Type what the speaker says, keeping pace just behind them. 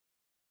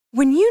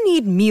When you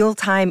need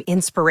mealtime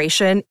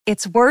inspiration,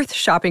 it's worth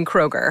shopping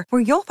Kroger,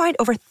 where you'll find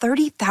over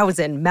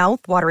 30,000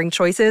 mouth-watering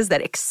choices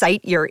that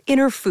excite your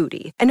inner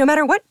foodie. And no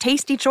matter what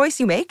tasty choice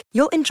you make,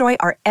 you'll enjoy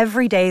our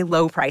everyday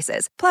low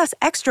prices, plus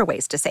extra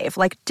ways to save,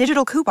 like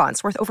digital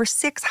coupons worth over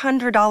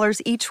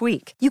 $600 each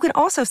week. You can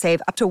also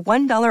save up to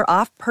 $1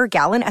 off per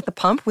gallon at the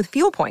pump with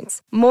fuel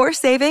points. More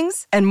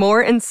savings and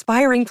more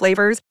inspiring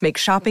flavors make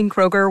shopping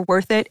Kroger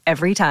worth it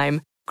every time.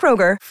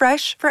 Kroger,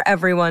 fresh for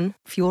everyone.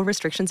 Fuel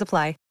restrictions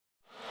apply.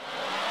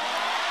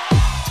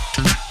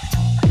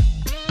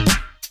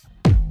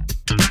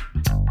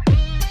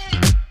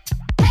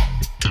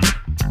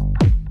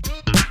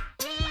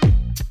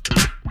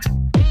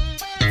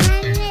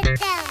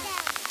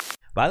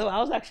 By the way, I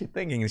was actually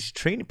thinking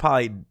Trini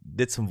probably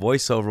did some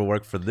voiceover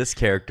work for this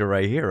character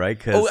right here,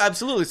 right? Oh,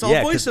 absolutely. It's all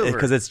voiceover.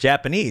 Because it's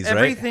Japanese, right?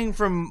 Everything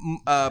from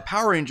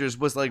Power Rangers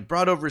was like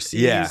brought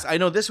overseas. Yeah. I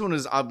know this one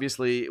was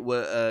obviously,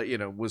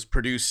 was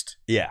produced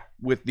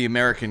with the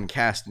American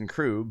cast and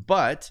crew,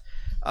 but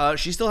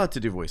she still had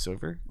to do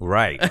voiceover.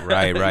 Right.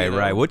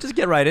 We'll just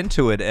get right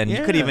into it. And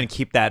you could even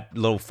keep that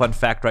little fun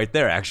fact right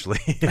there,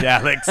 actually,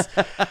 Alex.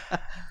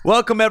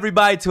 Welcome,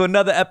 everybody, to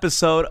another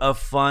episode of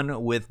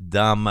Fun with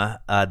Dumb.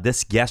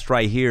 This guest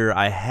right here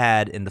I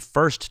had in the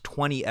first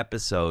 20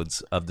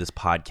 episodes of this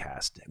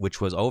podcast,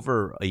 which was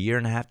over a year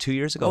and a half, 2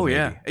 years ago. Oh,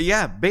 maybe.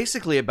 Yeah,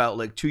 basically about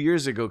like 2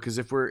 years ago, because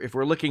if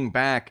we're looking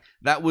back,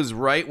 that was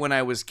right when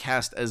I was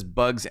cast as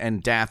Bugs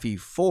and Daffy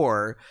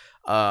for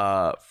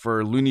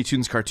Looney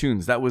Tunes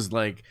cartoons. That was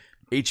like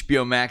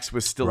HBO Max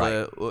was still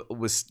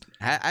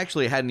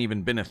actually hadn't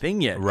even been a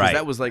thing yet. Right,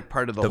 that was like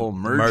part of the whole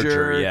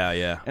merger,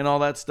 and all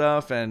that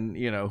stuff. And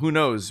who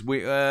knows?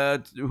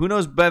 Who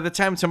knows? By the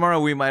time tomorrow,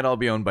 we might all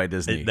be owned by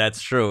Disney.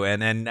 That's true.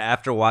 And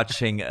after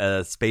watching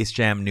Space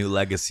Jam: New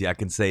Legacy, I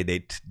can say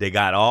they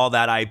got all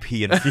that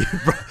IP and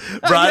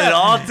brought it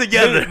all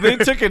together. They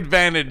took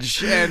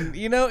advantage, and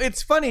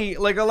it's funny.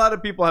 Like a lot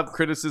of people have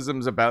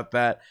criticisms about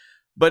that,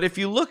 but if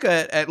you look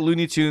at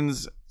Looney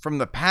Tunes from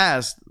the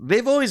past,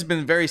 they've always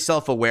been very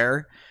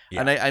self-aware,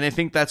 and I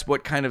think that's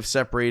what kind of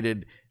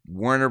separated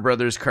Warner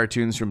Brothers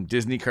cartoons from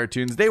Disney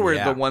cartoons. They were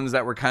the ones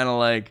that were kind of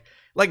like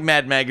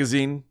Mad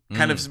Magazine,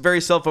 kind of very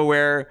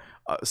self-aware,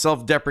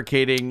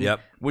 self-deprecating,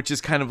 which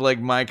is kind of like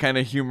my kind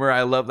of humor.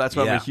 I love that's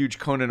why I'm a huge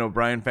Conan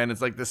O'Brien fan.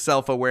 It's like the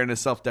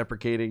self-awareness,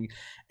 self-deprecating,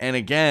 and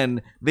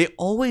again, they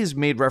always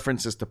made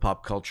references to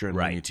pop culture in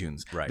Looney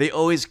Tunes. Right. They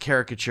always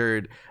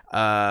caricatured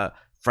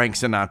Frank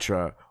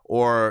Sinatra,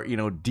 or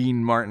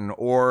Dean Martin,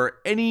 or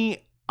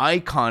any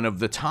icon of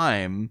the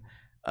time.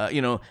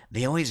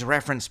 They always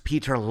reference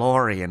Peter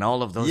Lorre and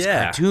all of those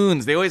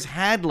cartoons. They always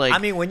had like. I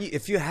mean,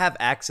 if you have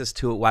access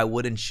to it, why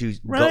wouldn't you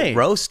go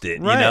roast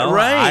it?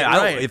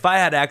 Right. If I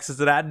had access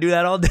to that, I'd do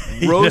that all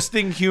day.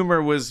 Roasting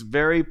humor was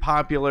very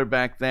popular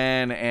back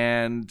then,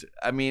 and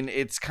I mean,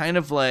 it's kind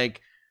of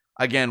like,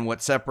 again,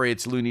 what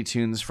separates Looney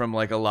Tunes from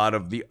like a lot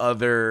of the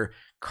other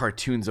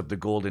cartoons of the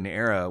golden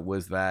era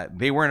was that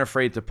they weren't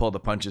afraid to pull the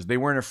punches. They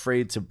weren't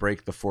afraid to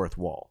break the fourth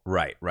wall.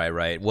 Right.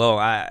 Well,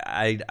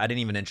 I didn't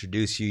even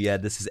introduce you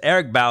yet. This is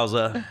Eric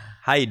Bauza.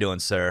 How you doing,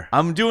 sir?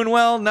 I'm doing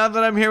well now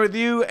that I'm here with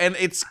you, and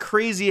it's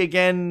crazy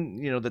again,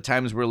 the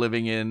times we're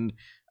living in,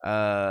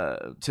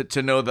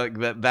 to know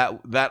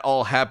that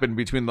all happened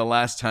between the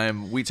last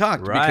time we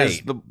talked. Right.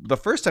 Because the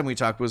first time we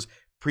talked was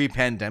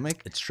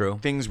pre-pandemic. It's true.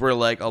 Things were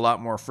like a lot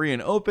more free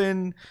and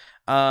open.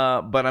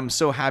 But I'm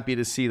so happy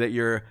to see that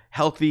you're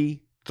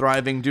healthy,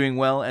 thriving, doing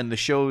well, and the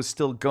show is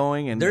still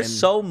going. And there's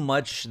so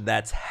much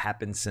that's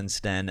happened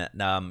since then.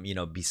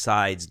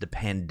 Besides the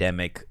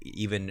pandemic,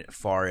 even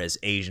far as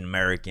Asian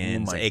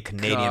Americans,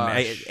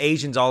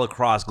 Asians all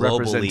across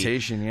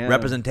globally,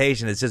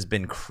 representation has just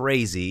been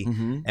crazy.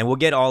 Mm-hmm. And we'll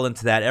get all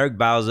into that. Eric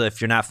Bauza,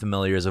 if you're not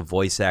familiar, is a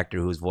voice actor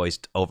who's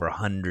voiced over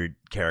 100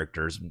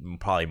 characters,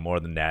 probably more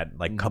than that,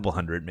 like a couple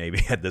hundred maybe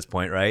at this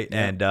point, right?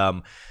 Yeah.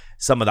 And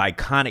some of the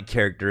iconic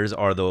characters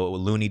are the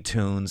Looney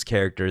Tunes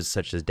characters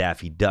such as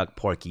Daffy Duck,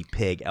 Porky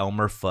Pig,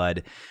 Elmer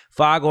Fudd,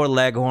 Foghorn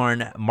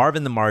Leghorn,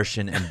 Marvin the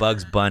Martian, and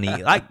Bugs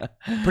Bunny. Like,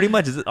 pretty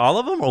much, is it all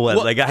of them or what?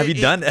 Well, have you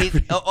done that?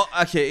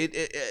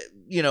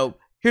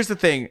 Here's the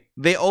thing.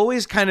 They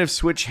always kind of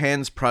switch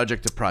hands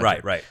project to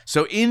project. Right.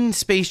 So in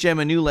Space Jam: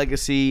 A New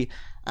Legacy,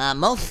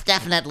 most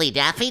definitely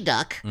Daffy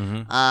Duck.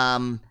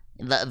 Mm-hmm.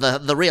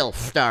 The real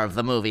star of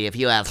the movie, if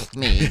you ask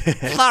me.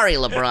 Sorry,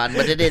 LeBron,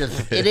 but it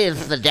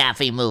is the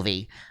Daffy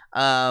movie.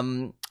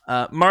 Marvin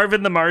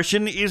the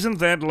Martian, isn't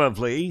that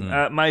lovely?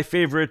 My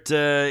favorite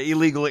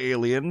illegal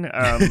alien.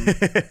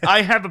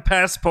 I have a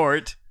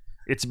passport.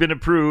 It's been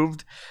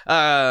approved.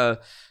 And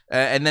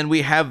then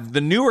we have the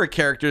newer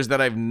characters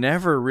that I've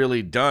never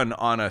really done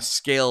on a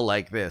scale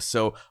like this.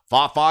 So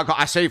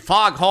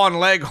Foghorn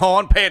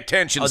Leghorn, pay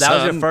attention, son.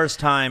 That was your first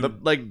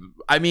time.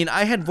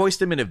 I had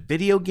voiced him in a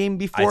video game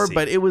before,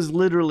 but it was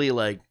literally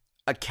like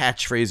a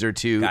catchphrase or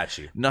two. Got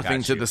you.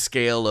 Nothing to the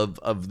scale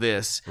of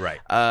this. Right.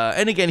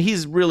 And again,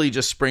 he's really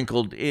just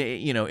sprinkled,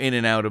 in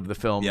and out of the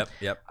film.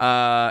 Yep.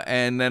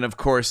 And then, of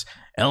course,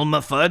 Elmer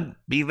Fudd,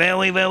 be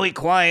very, very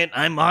quiet.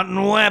 I'm hunting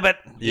rabbit.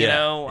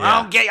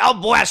 I'll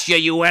blast you,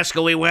 you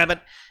wascally rabbit.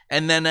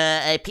 And then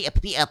a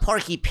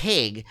Porky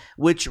Pig,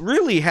 which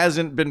really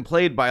hasn't been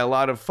played by a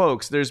lot of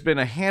folks. There's been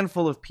a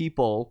handful of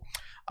people,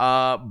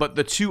 but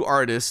the two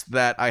artists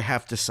that I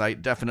have to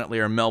cite definitely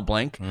are Mel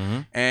Blanc.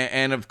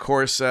 And of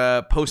course,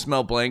 post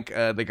Mel Blanc,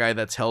 the guy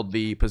that's held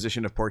the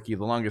position of Porky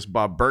the longest,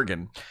 Bob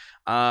Bergen.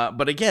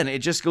 But again, it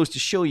just goes to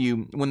show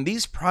you when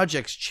these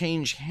projects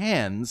change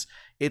hands,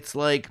 it's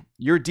like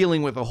you're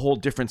dealing with a whole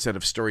different set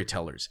of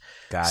storytellers.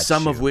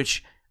 Some of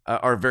which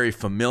are very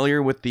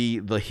familiar with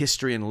the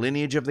history and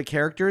lineage of the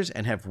characters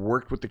and have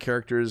worked with the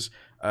characters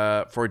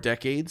for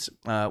decades.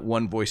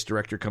 One voice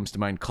director comes to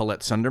mind,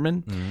 Colette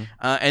Sunderman.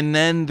 And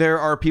then there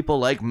are people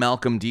like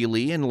Malcolm D.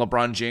 Lee and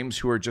LeBron James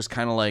who are just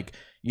kind of like,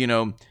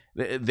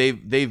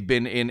 they've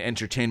been in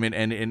entertainment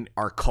and in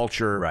our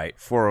culture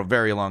for a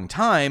very long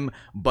time.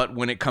 But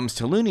when it comes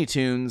to Looney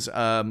Tunes,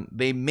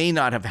 they may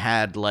not have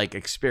had like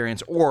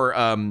experience or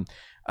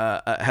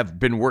have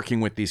been working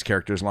with these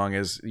characters long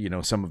as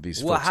some of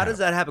these. Well, folks how does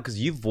that happen? Because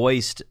you've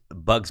voiced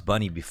Bugs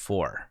Bunny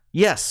before.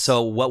 Yes.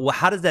 So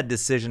how does that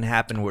decision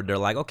happen where they're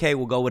like, okay,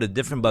 we'll go with a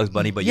different Bugs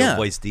Bunny, but you'll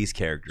voice these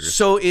characters?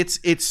 So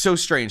it's so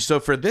strange. So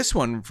for this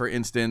one, for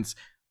instance,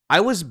 I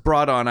was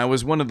brought on. I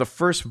was one of the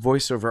first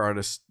voiceover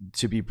artists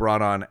to be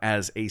brought on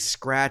as a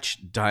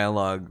scratch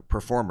dialogue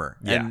performer.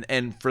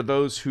 And for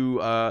those who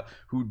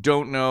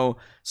don't know,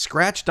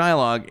 scratch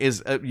dialogue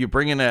is you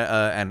bring in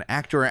an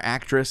actor or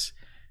actress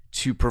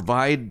to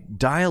provide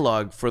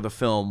dialogue for the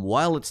film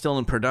while it's still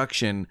in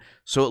production,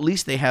 so at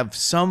least they have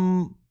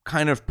some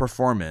kind of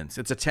performance.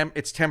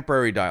 It's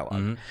temporary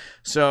dialogue.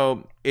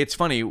 So it's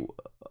funny.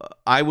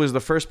 I was the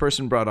first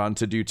person brought on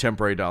to do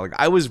temporary dialogue.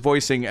 I was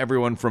voicing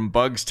everyone from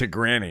Bugs to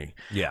Granny.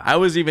 Yeah, I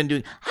was even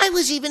doing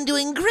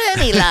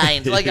Granny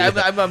lines. Like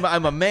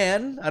I'm a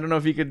man. I don't know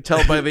if you could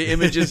tell by the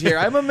images here.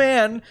 I'm a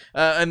man,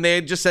 and they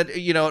just said,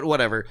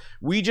 whatever.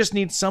 We just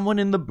need someone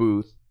in the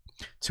booth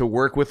to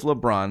work with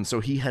LeBron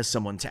so he has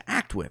someone to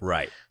act with.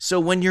 Right.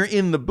 So when you're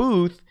in the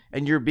booth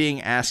and you're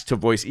being asked to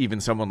voice even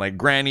someone like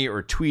Granny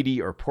or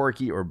Tweety or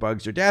Porky or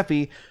Bugs or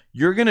Daffy,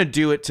 you're going to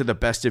do it to the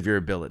best of your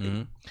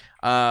ability.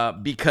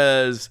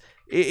 Because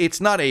it's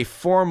not a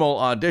formal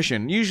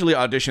audition. Usually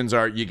auditions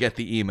are you get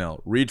the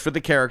email, read for the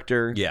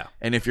character. Yeah.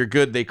 And if you're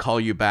good, they call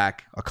you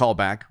back, a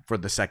callback for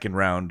the second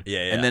round.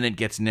 Yeah. And then it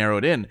gets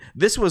narrowed in.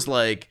 This was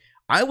like,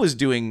 I was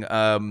doing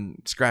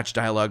scratch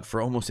dialogue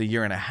for almost a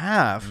year and a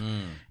half,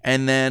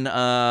 and then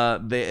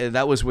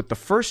that was with the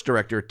first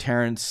director,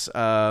 Terrence.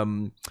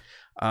 And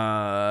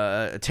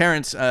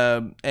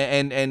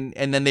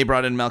then they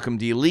brought in Malcolm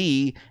D.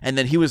 Lee, and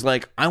then he was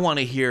like, "I want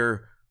to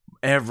hear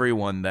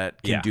everyone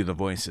that can do the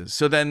voices."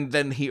 So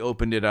then he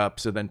opened it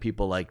up. So then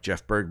people like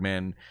Jeff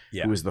Bergman,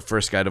 who was the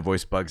first guy to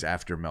voice Bugs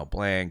after Mel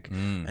Blanc,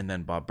 and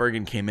then Bob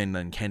Bergen came in,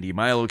 then Candy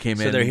Milo came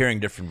in. So they're hearing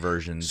different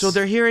versions. So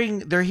they're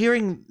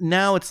hearing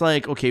now. It's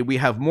like, okay, we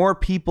have more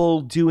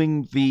people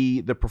doing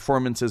the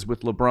performances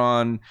with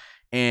LeBron,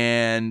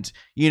 and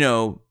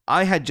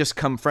I had just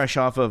come fresh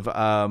off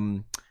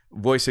of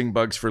voicing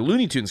Bugs for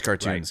Looney Tunes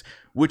cartoons,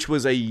 which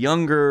was a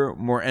younger,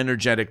 more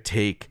energetic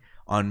take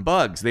on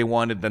Bugs. They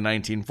wanted the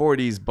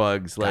 1940s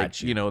Bugs, like,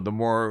 the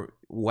more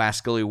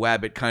wascally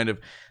wabbit kind of.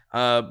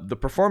 The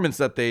performance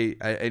that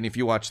and if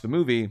you watch the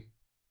movie,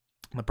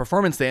 the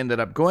performance they ended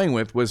up going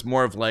with was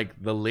more of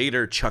like the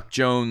later Chuck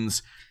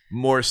Jones,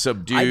 more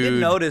subdued. I did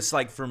notice,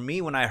 like, for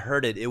me, when I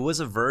heard it, it was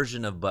a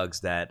version of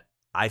Bugs that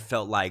I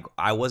felt like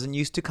I wasn't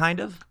used to,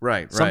 kind of.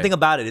 Right. Something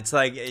about it. It's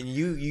like, and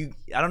you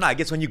I don't know, I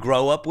guess when you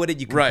grow up with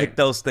it, you can pick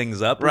those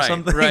things up or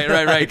something.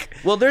 Right.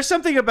 Well, there's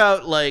something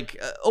about,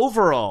 like,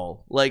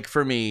 overall, like,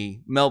 for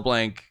me, Mel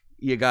Blanc,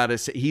 you gotta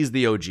say, he's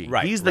the OG.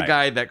 Right. He's the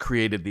guy that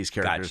created these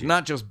characters.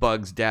 Not just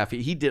Bugs,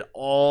 Daffy. He did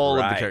all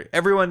of the characters.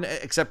 Everyone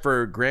except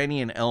for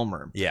Granny and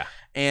Elmer. Yeah.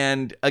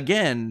 And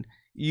again,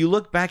 you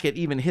look back at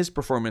even his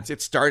performance,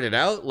 it started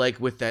out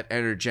like with that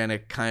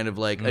energetic kind of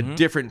like a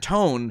different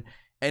tone.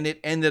 And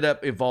it ended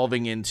up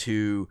evolving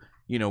into,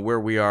 where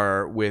we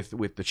are with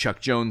the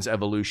Chuck Jones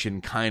evolution,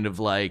 kind of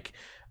like,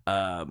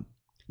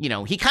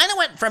 he kind of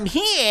went from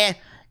here,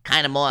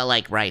 kind of more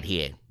like right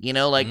here,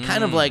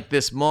 kind of like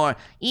this more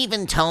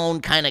even tone,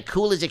 kind of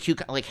cool as a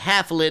cucumber, like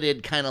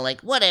half-lidded, kind of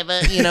like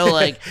whatever,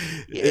 like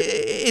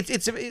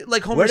it's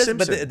like Homer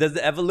Simpson. But does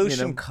the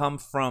evolution come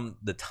from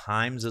the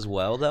times as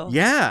well, though?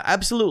 Yeah,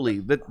 absolutely.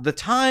 The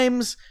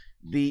times.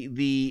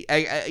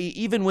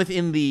 Even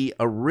within the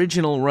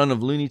original run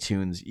of Looney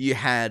Tunes, you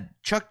had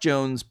Chuck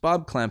Jones,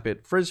 Bob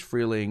Clampett, Friz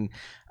Freleng,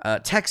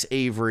 Tex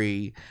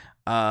Avery.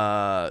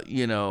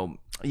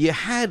 You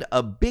had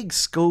a big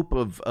scope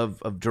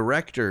of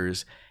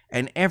directors,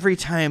 and every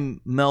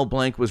time Mel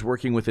Blanc was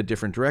working with a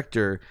different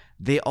director,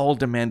 they all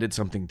demanded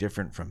something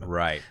different from him.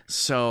 Right.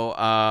 So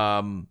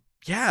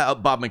Yeah,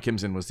 Bob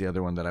McKimson was the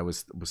other one that I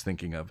was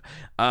thinking of.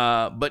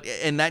 But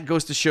that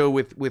goes to show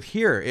with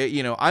here,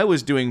 I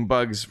was doing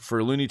bugs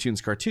for Looney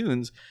Tunes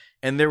cartoons,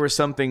 and there was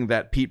something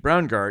that Pete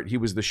Browngardt, he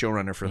was the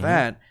showrunner for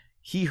that.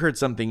 He heard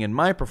something in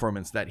my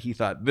performance that he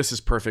thought, this is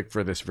perfect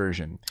for this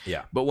version.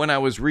 Yeah. But when I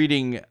was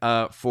reading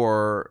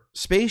for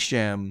Space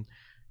Jam,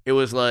 it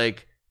was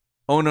like,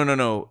 oh,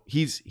 no.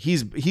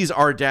 He's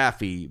our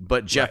Daffy,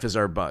 but Jeff is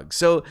our Bug.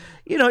 So,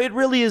 it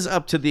really is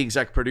up to the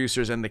exec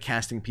producers and the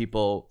casting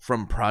people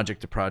from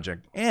project to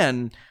project.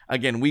 And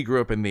again, we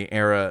grew up in the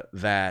era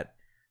that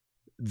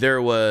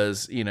there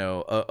was,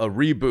 a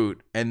reboot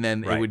and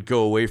then it would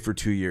go away for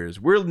 2 years.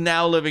 We're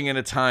now living in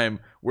a time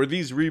where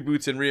these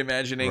reboots and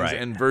reimaginings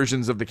and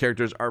versions of the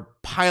characters are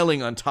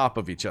piling on top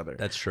of each other.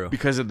 That's true.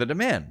 Because of the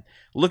demand.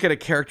 Look at a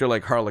character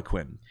like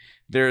Harlequin.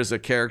 There's a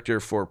character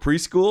for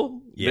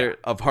preschool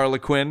of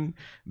Harlequin.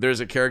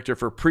 There's a character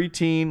for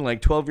preteen,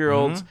 like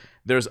 12-year-olds.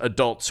 There's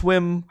Adult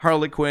Swim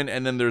Harlequin,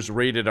 and then there's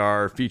rated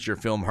R feature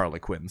film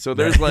Harlequin. So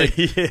there's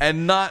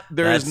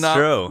there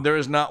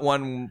is not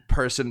one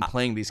person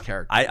playing these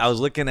characters. I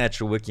was looking at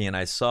your wiki and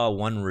I saw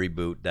one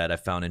reboot that I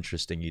found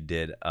interesting you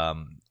did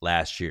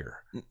last year.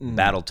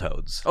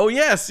 Battletoads. Oh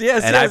yes.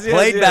 And I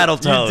played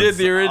Battletoads. You did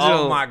the original.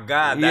 Oh my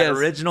god, that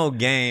original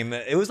game.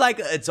 It was like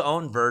its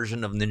own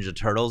version of Ninja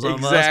Turtles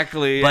almost.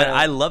 Exactly. But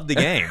I loved the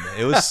game.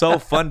 It was so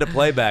fun to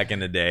play back in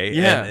the day.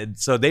 Yeah. And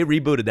so they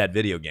rebooted that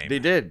video game. They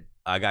did.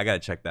 I gotta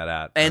check that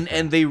out.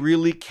 And they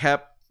really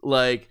kept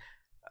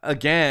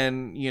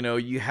again,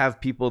 you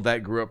have people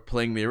that grew up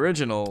playing the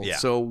original. Yeah.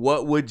 So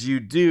what would you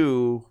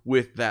do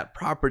with that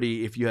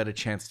property if you had a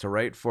chance to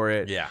write for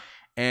it? Yeah.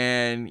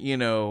 And,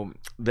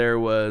 there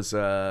was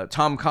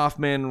Tom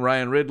Kaufman,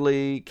 Ryan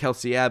Ridley,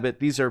 Kelsey Abbott.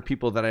 These are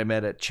people that I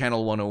met at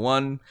Channel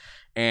 101.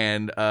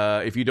 And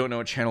if you don't know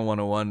what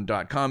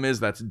channel101.com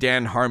is, that's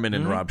Dan Harmon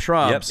and Rob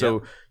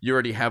Schraub. You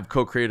already have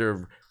co-creator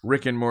of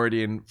Rick and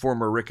Morty and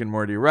former Rick and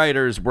Morty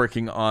writers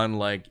working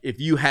on, if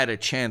you had a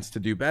chance to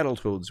do Battletoads,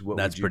 what would you do?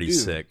 That's pretty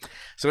sick.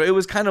 So it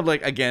was kind of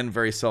again,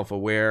 very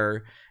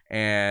self-aware,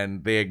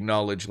 and they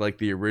acknowledged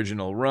the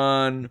original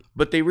run,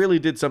 but they really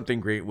did something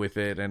great with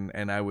it,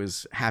 and I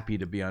was happy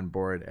to be on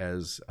board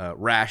as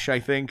Rash, I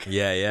think.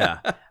 Yeah.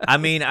 I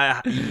mean,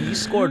 you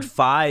scored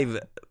 5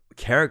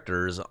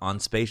 characters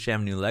on Space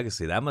Jam New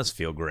Legacy. That must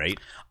feel great.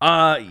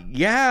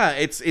 Yeah,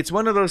 it's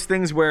one of those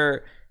things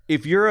where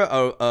if you're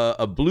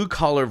a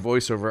blue-collar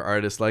voiceover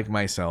artist like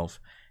myself,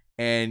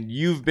 and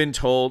you've been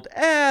told,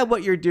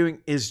 what you're doing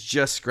is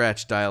just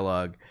scratch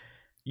dialogue,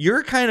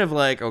 you're kind of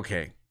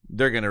okay,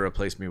 they're going to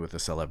replace me with a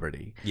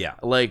celebrity. Yeah.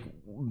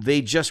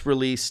 They just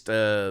released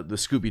the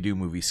Scooby-Doo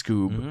movie,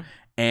 Scoob,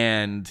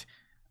 and,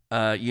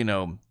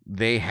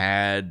 they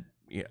had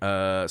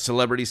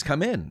celebrities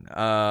come in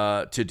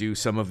to do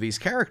some of these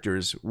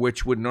characters,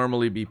 which would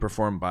normally be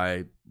performed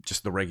by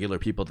just the regular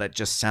people that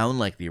just sound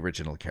like the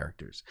original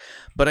characters.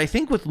 But I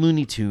think with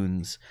Looney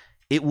Tunes,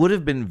 it would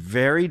have been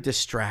very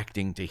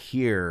distracting to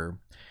hear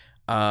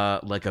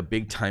a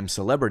big time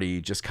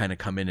celebrity just kind of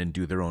come in and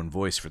do their own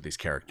voice for these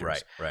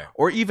characters. Right.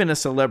 Or even a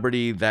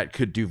celebrity that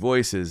could do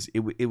voices.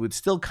 It would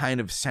still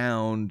kind of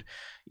sound,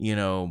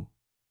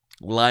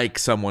 like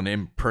someone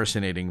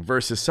impersonating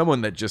versus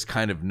someone that just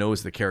kind of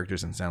knows the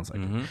characters and sounds like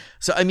it.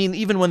 So I mean,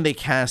 even when they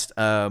cast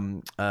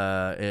Fluffy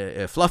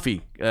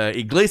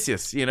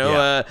Iglesias,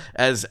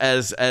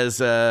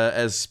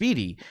 as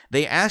Speedy,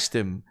 they asked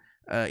him,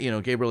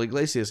 Gabriel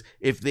Iglesias,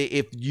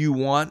 if you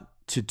want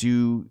to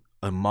do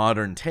a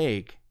modern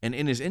take, and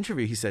in his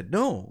interview he said,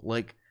 no,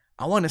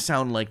 I want to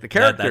sound like the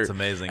character. That's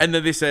amazing. And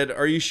then they said,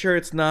 are you sure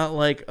it's not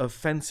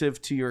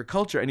offensive to your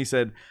culture? And he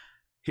said,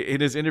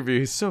 in his interview,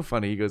 he's so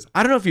funny. He goes,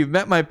 I don't know if you've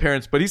met my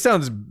parents, but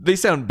they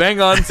sound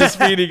bang on to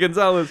Speedy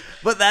Gonzalez.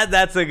 But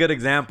that's a good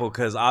example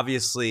because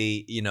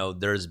obviously,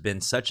 there's been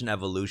such an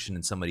evolution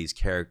in some of these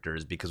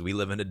characters because we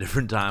live in a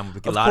different time.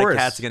 A lot of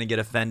cats are going to get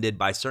offended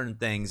by certain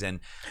things, and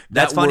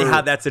that's funny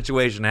how that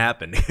situation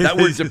happened. That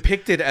were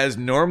depicted as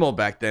normal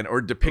back then,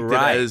 or depicted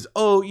as,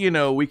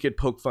 we could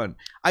poke fun.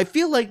 I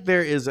feel like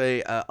there is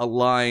a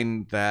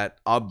line that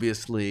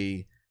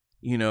obviously,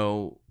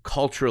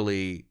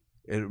 culturally,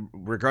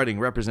 regarding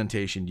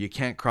representation, you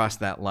can't cross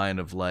that line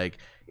of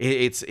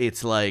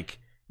it's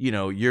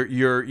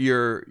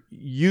you're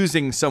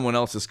using someone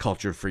else's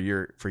culture for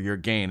your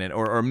gain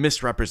or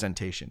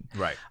misrepresentation.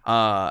 Right.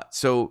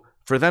 So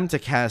for them to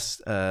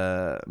cast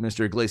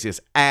Mr. Iglesias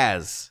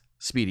as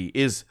Speedy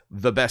is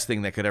the best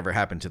thing that could ever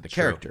happen to the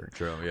character.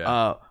 True.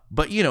 Yeah.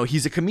 But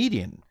he's a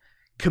comedian.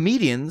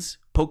 Comedians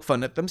poke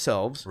fun at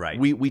themselves. Right.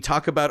 We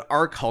talk about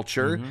our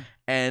culture.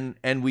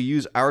 And we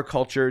use our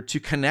culture to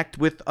connect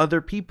with other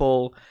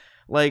people,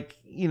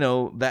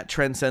 that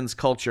transcends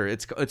culture.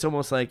 It's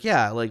almost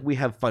we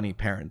have funny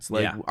parents.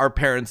 Our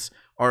parents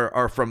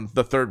are from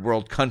the third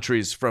world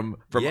countries, from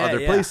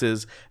other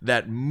places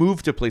that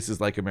move to places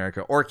like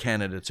America or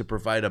Canada to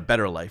provide a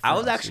better life. I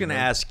was actually going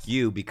to ask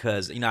you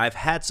because I've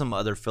had some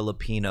other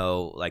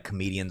Filipino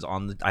comedians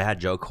on. I had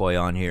Joe Coy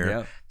on here.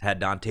 Yeah. Had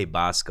Dante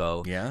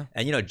Basco. Yeah.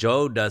 And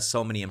Joe does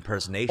so many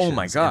impersonations. Oh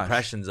my gosh.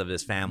 Impressions of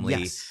his family.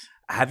 Yes.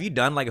 have you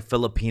done like a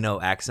Filipino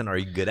accent? Are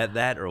you good at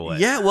that or what?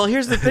 Yeah, well,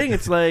 here's the thing.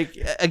 It's like,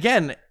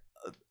 again,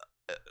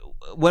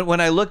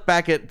 when I look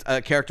back at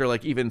a character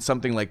like even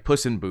something like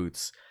Puss in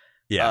Boots,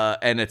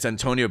 and it's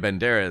Antonio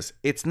Banderas,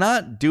 it's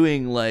not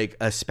doing like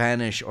a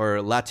Spanish or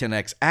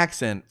Latinx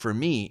accent for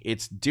me.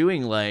 It's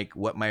doing like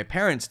what my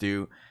parents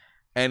do,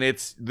 and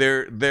it's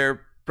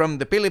they're from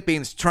the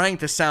Philippines trying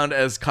to sound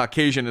as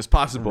Caucasian as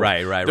possible.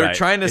 Right. They're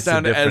trying to it's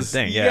sound a different as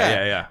thing.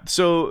 Yeah.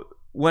 So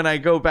when I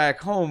go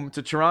back home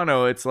to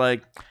Toronto, it's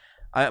like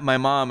my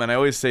mom, and I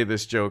always say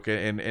this joke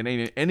in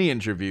any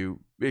interview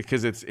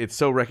because it's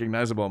so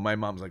recognizable. My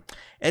mom's like,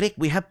 Eric,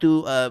 you have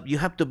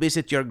to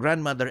visit your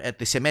grandmother at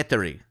the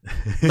cemetery,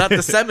 not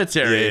the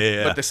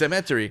cemetery, but the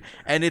cemetery.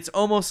 And it's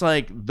almost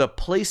like the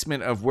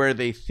placement of where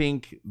they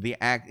think the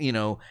act,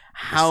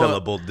 how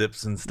syllable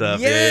dips and stuff.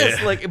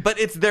 Yes, like, but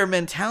it's their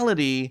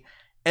mentality,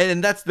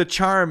 and that's the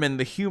charm and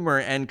the humor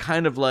and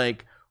kind of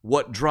like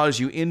what draws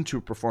you into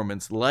a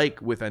performance,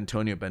 like with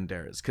Antonio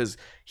Banderas, because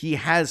he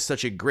has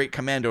such a great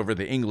command over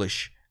the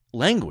English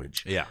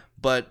language. Yeah.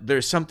 But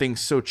there's something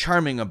so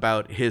charming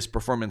about his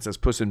performance as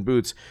Puss in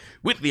Boots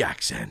with the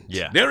accent.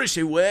 Yeah. There is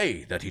a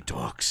way that he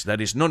talks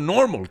that is not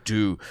normal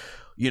to,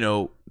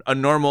 a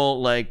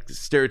normal, like,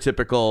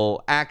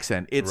 stereotypical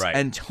accent. It's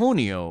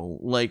Antonio,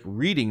 like,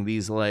 reading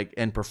these, like,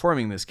 and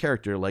performing this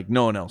character like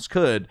no one else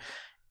could.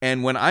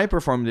 And when I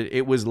performed it,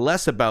 it was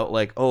less about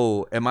like,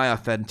 oh, am I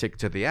authentic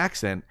to the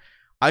accent?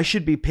 I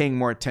should be paying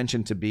more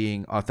attention to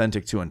being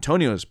authentic to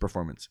Antonio's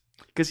performance,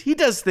 because he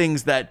does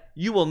things that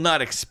you will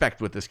not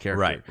expect with this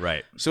character.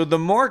 Right. So the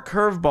more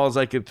curveballs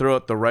I could throw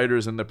at the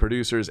writers and the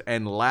producers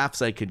and laughs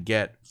I could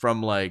get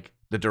from like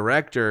the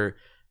director,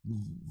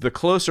 the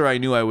closer I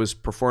knew I was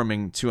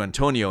performing to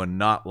Antonio and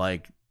not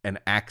like an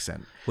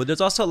accent. Well,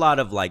 there's also a lot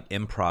of like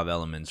improv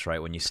elements,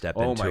 right? When you step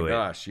into it. Oh my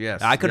gosh,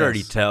 yes. I could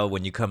already tell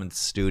when you come into the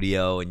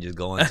studio and just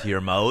go into your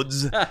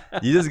modes.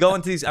 You just go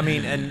into these. I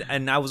mean,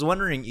 and I was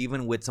wondering,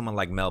 even with someone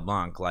like Mel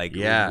Blanc, like,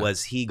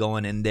 was he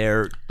going in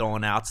there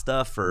throwing out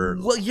stuff or?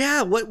 Well,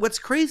 yeah. What's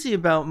crazy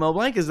about Mel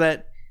Blanc is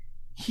that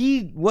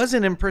he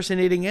wasn't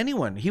impersonating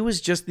anyone. He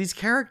was just these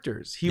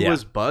characters. He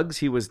was Bugs.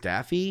 He was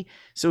Daffy.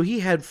 So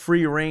he had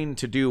free reign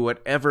to do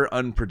whatever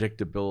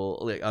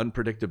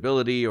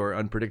unpredictability or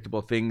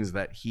unpredictable things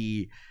that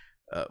he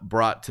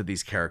brought to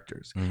these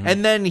characters. Mm-hmm.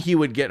 And then he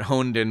would get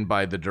honed in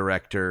by the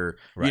director.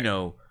 Right.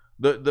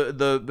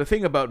 The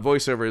thing about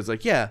voiceover is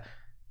like,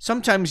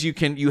 sometimes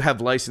you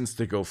have license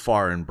to go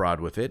far and broad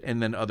with it,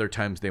 and then other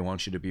times they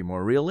want you to be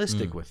more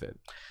realistic with it.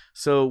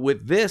 So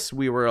with this,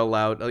 we were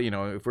allowed,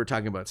 if we're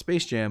talking about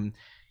Space Jam,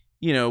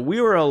 we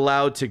were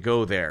allowed to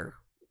go there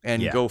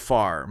and go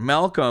far.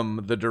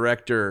 Malcolm, the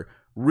director,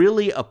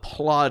 really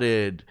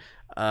applauded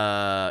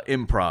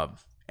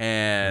improv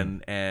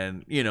and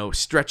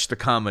stretch the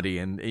comedy.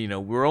 And,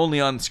 we're only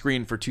on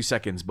screen for 2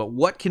 seconds, but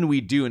what can we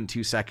do in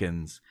 2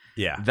 seconds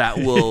that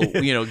will,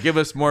 give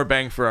us more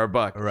bang for our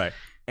buck? Right.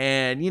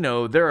 And,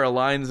 there are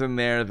lines in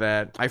there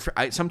that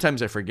I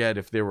sometimes I forget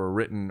if they were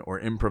written or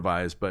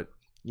improvised, but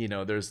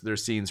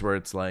there's scenes where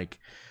it's like,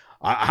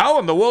 how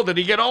in the world did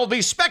he get all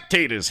these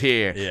spectators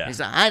here? Yeah. He's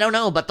like, I don't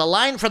know, but the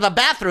line for the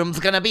bathroom's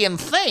gonna be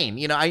insane.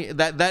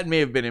 That may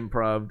have been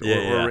improv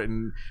or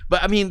written,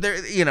 but I mean, there,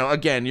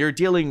 again, you're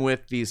dealing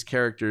with these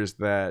characters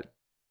that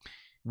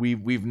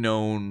we've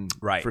known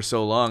for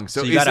so long,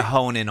 so you got to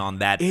hone in on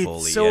that fully.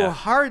 It's so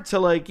hard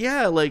to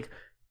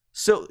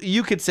So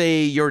you could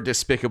say you're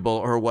despicable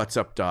or what's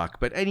up,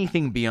 Doc, but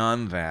anything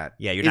beyond that,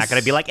 you're not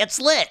going to be like, it's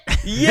lit.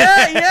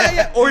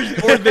 Yeah. Or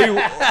they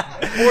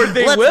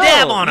Let's will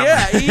dab on them.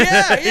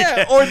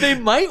 Yeah. Or they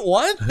might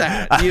want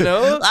that.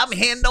 I'm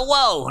hand to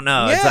whoa.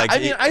 No, yeah. It's like,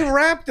 I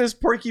rapped as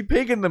Porky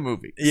Pig in the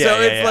movie.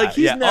 Like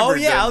he's never. Oh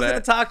yeah, I was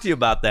going to talk to you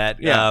about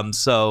that. Yeah.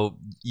 So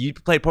you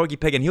played Porky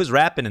Pig, and he was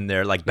rapping in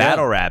there, like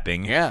battle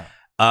rapping. Yeah.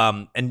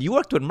 And you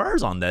worked with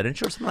Murs on that, didn't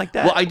you, or something like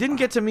that? Well, I didn't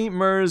get to meet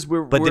Murs.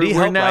 But did he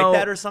help write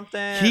that or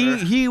something?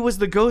 He was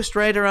the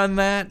ghostwriter on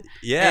that.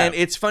 Yeah. And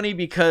it's funny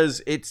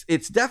because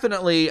it's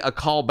definitely a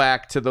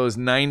callback to those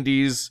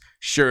 90s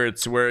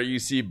shirts where you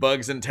see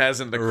Bugs and Tez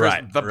and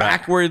the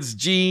backwards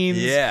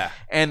jeans,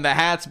 and the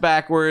hats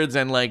backwards,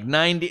 and like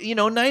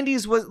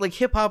 90s was like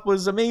hip hop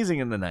was amazing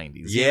in the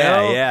 90s.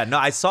 Yeah. No,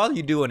 I saw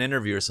you do an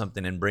interview or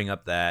something and bring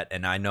up that,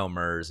 and I know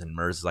Murs, and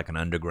Murs is like an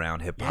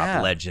underground hip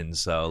hop legend.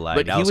 So like,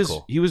 but that was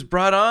cool. He was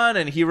brought on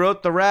and he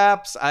wrote the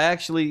raps. I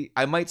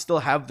might still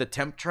have the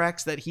temp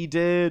tracks that he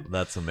did.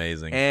 That's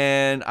amazing.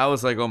 And I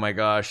was like, oh my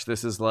gosh,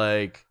 this is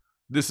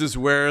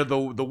where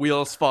the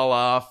wheels fall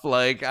off.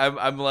 Like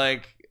I'm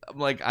like,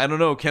 I don't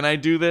know, can I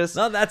do this?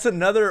 No, that's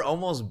another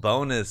almost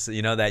bonus,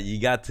 that you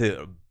got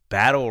to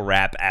battle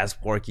rap as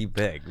Porky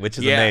Pig, which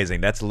is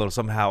amazing. That's a little,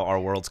 somehow our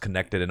world's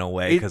connected in a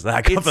way, because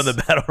I come from the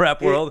battle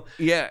rap world.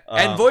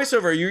 And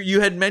voiceover,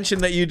 you had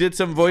mentioned that you did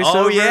some voiceover.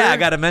 Oh yeah, I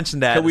got to mention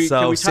that. Can we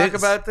talk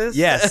about this?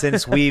 Yeah,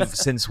 since we've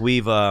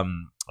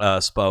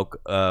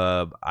spoke,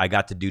 I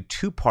got to do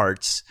 2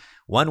 parts.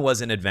 One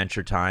was in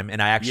Adventure Time,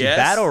 and I actually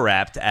battle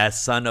rapped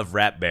as Son of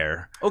Rap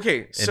Bear.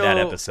 Okay, in that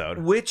episode.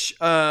 Which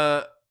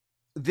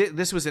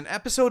this was an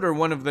episode or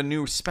one of the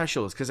new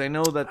specials? Because I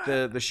know that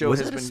the show was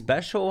has it been a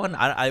special one.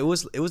 It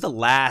was the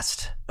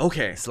last.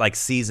 Okay. It's like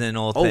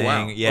seasonal thing.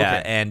 Wow. Yeah,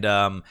 Okay. And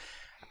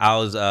I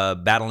was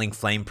battling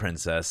Flame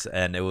Princess,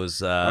 and it was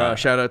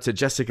shout out to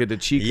Jessica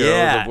DeChico,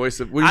 yeah. the voice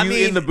of. Were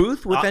you in the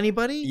booth with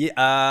anybody?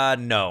 Yeah,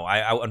 no,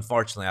 I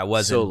unfortunately I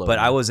wasn't, Solo. but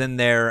I was in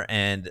there,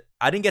 and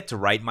I didn't get to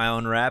write my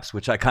own raps,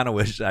 which I kind of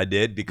wish I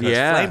did, because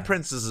Flame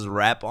Princess's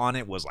rap on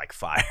it was like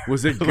fire.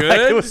 Was it good? Like,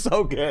 it was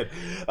so good.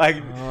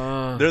 Like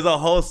there's a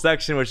whole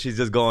section where she's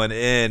just going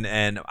in,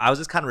 and I was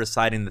just kind of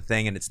reciting the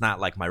thing, and it's not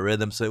like my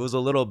rhythm, so it was a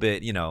little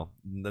bit,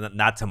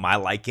 not to my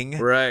liking.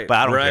 Right. But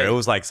I don't care. It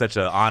was like such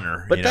an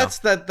honor. But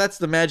that's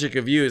the magic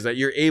of you, is that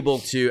you're able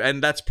to,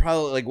 and that's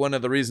probably like one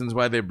of the reasons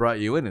why they brought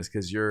you in, is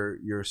because you're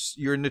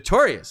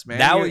notorious, man.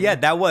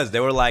 That was. They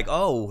were like,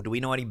 "Oh, do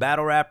we know any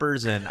battle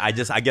rappers?" And I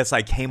guess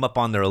I came up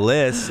on their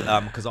list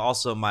because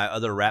also my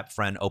other rap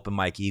friend Open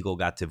Mike Eagle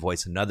got to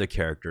voice another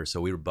character,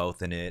 so we were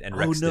both in it. And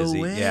Rex no Dizzy,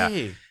 way.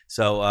 yeah.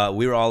 So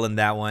we were all in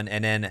that one,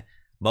 and then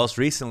most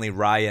recently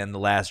Raya and the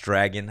Last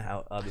Dragon.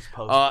 I'll just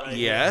post right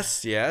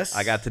yes.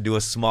 I got to do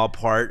a small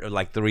part, or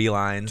like 3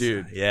 lines,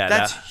 dude. Yeah,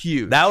 that's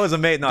huge. That was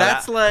amazing. No,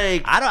 that's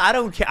like I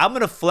don't care. I'm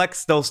gonna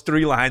flex those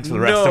 3 lines for the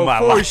rest of my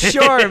for life.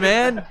 sure,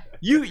 man.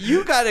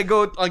 You gotta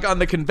go like on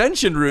the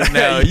convention route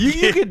now.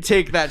 You could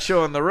take that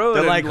show on the road.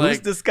 They're and like,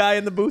 who's this guy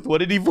in the booth? What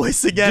did he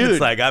voice again? Dude.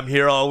 It's like, I'm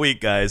here all week,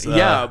 guys.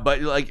 Yeah,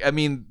 but like, I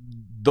mean,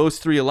 those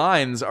 3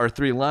 lines are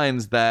 3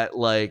 lines that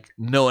like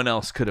no one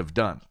else could have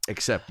done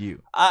except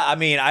you. I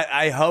mean,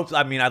 I hope.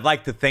 I mean, I'd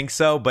like to think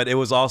so, but it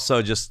was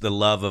also just the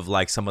love of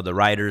like some of the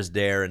writers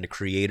there and the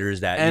creators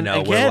that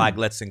were like,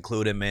 let's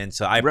include him in.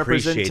 So I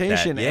appreciate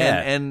that.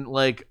 Yeah, and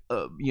like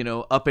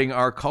upping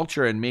our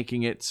culture and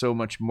making it so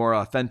much more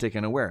authentic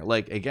and aware.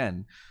 Like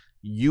again,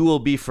 you will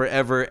be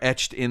forever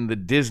etched in the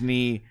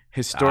Disney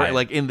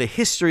like in the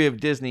history of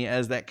Disney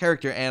as that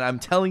character. And I'm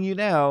telling you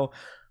now,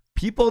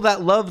 people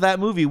that love that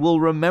movie will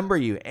remember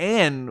you.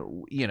 And,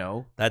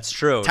 that's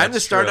true. Time to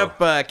start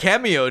up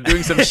Cameo,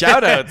 doing some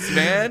shout outs,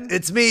 man.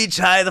 It's me,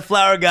 Chai, the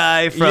flower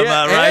guy from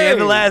Raya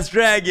and the Last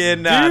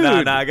Dragon.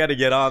 No, I got to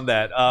get on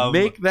that.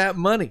 Make that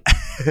money.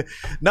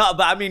 No,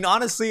 but I mean,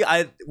 honestly,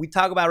 we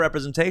talk about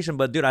representation,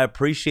 but dude, I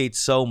appreciate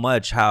so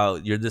much how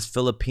you're this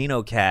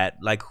Filipino cat,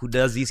 like, who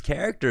does these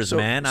characters,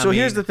 man. So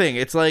here's the thing.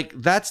 It's like,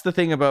 that's the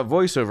thing about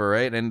voiceover,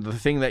 right? And the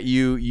thing that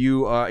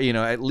you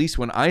at least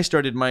when I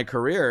started my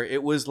career,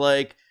 it was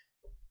like,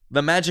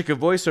 the magic of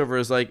voiceover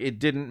is like, it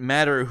didn't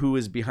matter who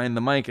is behind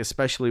the mic,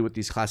 especially with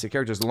these classic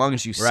characters. As long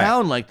as you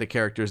sound like the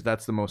characters,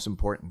 that's the most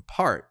important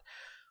part.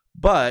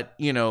 But,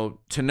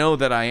 to know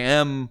that I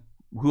am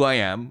who I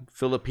am,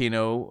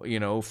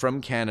 Filipino,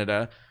 from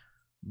Canada,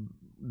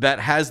 that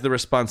has the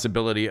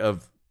responsibility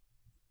of,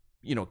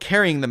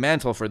 carrying the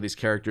mantle for these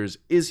characters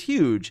is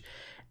huge.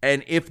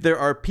 And if there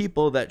are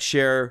people that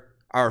share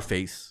our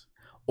face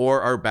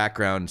or our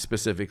background,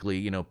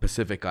 specifically,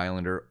 Pacific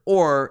Islander,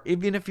 or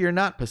even if you're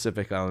not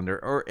Pacific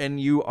Islander, and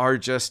you are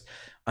just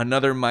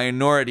another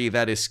minority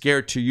that is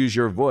scared to use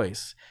your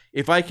voice,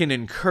 if I can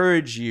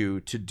encourage you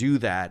to do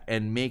that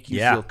and make you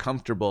feel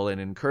comfortable and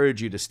encourage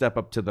you to step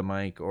up to the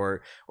mic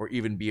or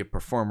even be a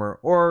performer,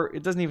 or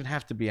it doesn't even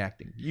have to be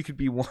acting. You could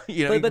be but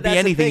be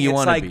anything you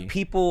want to be.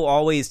 People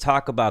always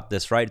talk about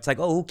this, right? It's like,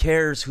 oh, who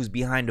cares who's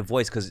behind a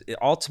voice? Because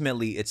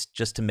ultimately it's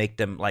just to make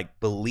them like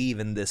believe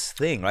in this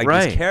thing,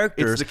 right? These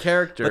characters. It's the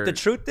character. But the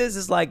truth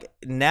is like,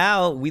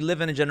 now we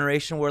live in a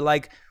generation where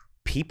like,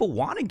 people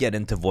want to get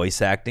into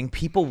voice acting.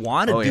 People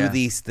want to do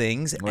these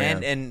things.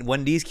 And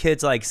when these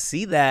kids like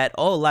see that,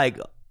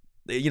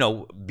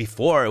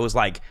 before it was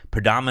like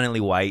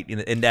predominantly white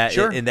in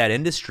that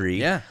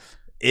industry. Yeah.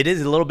 It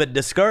is a little bit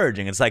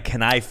discouraging. It's like,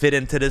 can I fit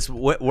into this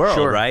world,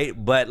 right?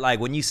 But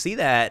like when you see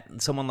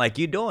that, someone like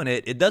you doing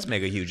it, it does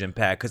make a huge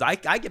impact. Because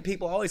I get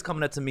people always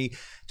coming up to me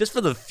just for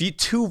the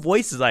 2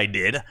 voices I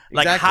did.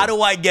 Like, how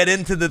do I get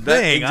into the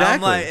thing? Exactly.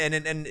 I'm like,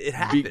 and it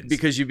happens.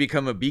 Because you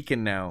become a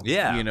beacon now.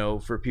 Yeah.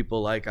 For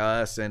people like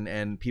us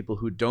and people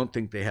who don't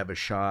think they have a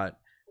shot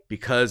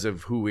because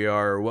of who we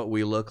are or what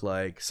we look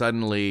like.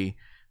 Suddenly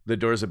the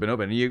doors have been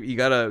open. You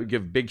gotta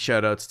give big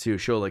shout outs to a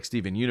show like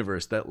Steven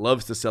Universe that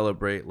loves to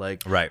celebrate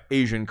like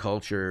Asian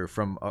culture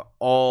from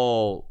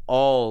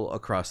all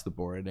across the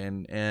board,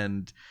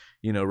 and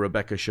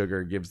Rebecca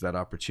Sugar gives that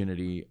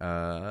opportunity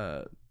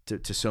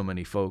to so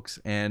many folks,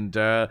 and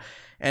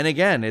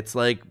again, it's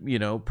like,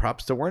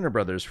 props to Warner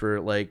Brothers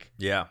for like,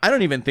 I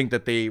don't even think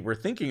that they were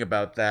thinking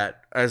about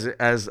that as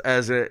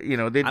a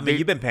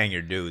you've been paying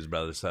your dues,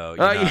 brother. So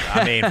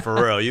I mean, for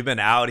real, you've been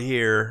out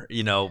here,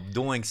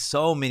 doing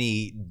so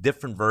many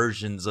different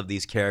versions of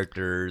these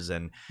characters,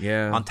 and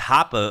on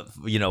top of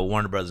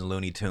Warner Brothers and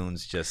Looney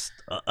Tunes, just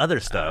other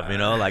stuff,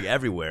 like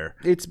everywhere.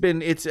 It's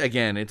been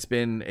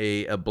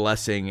a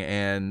blessing,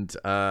 and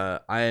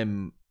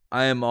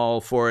I am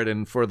all for it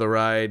and for the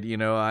ride,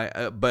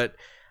 but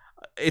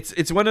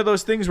it's one of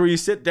those things where you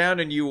sit down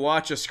and you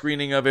watch a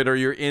screening of it, or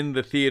you're in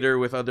the theater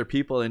with other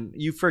people and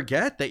you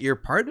forget that you're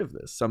part of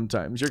this.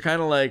 Sometimes you're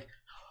kind of like,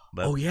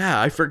 But oh yeah,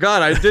 I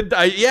forgot. I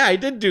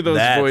did do those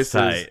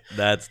voices.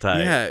 That's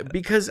tight. Yeah,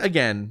 because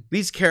again,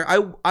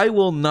 I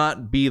will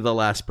not be the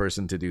last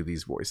person to do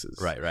these voices.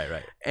 Right.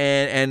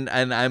 And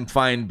I'm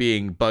fine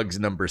being Bugs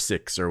number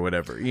 6 or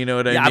whatever. You know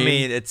what I mean? Yeah, I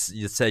mean,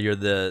 you said you're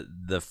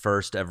the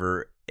first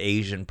ever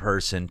Asian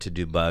person to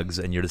do Bugs,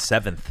 and you're the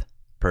 7th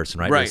person,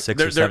 right? Right. 6th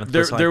or 7th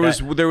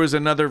person there was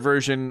another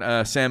version,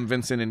 Sam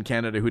Vincent in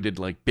Canada, who did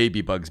like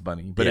Baby Bugs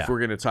Bunny. But if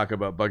we're gonna talk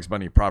about Bugs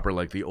Bunny proper,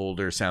 like the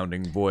older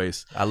sounding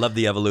voice, I love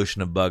the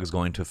evolution of Bugs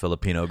going to a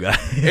Filipino guy.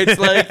 It's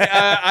like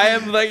I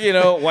am like, you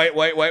know, white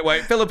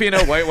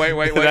Filipino, white.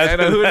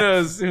 And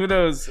who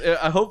knows?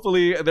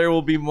 Hopefully there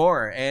will be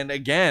more. And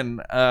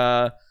again,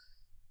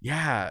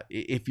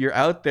 if you're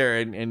out there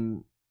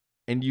and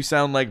you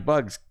sound like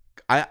Bugs,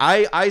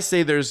 I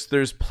say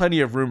there's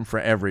plenty of room for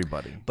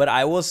everybody. But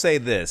I will say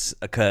this,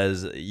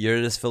 because you're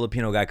this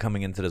Filipino guy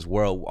coming into this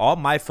world. All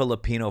my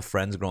Filipino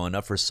friends growing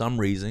up, for some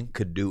reason,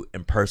 could do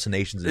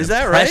impersonations and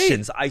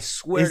impressions. Right? I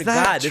swear to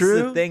God, this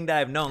is the thing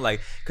that I've known.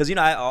 Like, because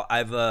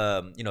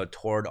I've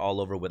toured all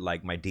over with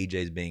like my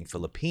DJs being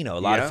Filipino. A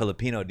lot of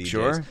Filipino DJs.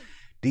 Sure.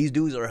 These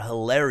dudes are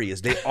hilarious.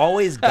 They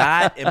always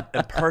got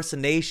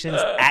impersonations,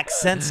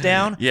 accents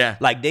down. Yeah.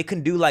 Like, they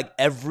can do, like,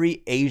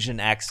 every Asian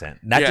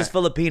accent. Not just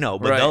Filipino,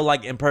 but they'll,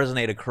 like,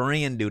 impersonate a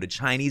Korean dude, a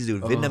Chinese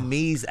dude,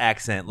 Vietnamese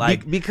accent.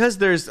 Like, because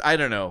there's, I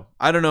don't know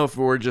if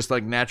we're just,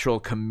 like, natural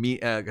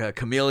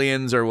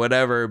chameleons or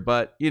whatever,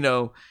 but, you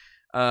know,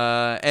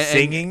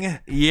 singing,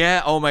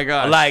 oh my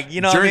god, like, you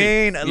know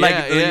Journey. What I mean,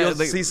 like you'll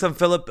see some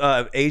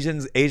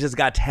Asia's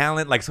Got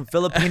Talent, like some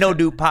Filipino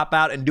dude pop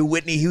out and do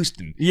Whitney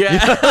Houston,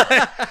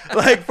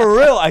 like for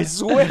real, I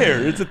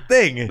swear it's a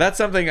thing. That's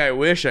something I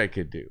wish I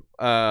could do.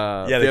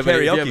 The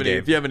karaoke game.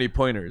 If you have any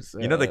pointers, the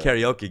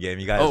karaoke game.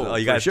 You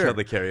guys kill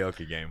the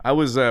karaoke game. I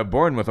was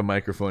born with a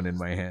microphone in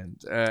my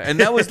hand, and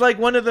that was like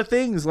one of the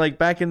things. Like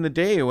back in the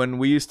day when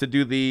we used to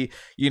do the,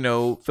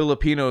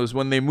 Filipinos,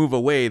 when they move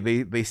away,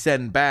 they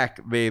send back.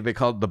 They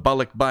call it the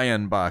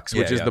balikbayan box,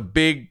 which is the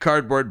big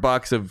cardboard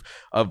box of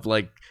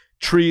like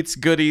treats,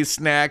 goodies,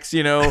 snacks.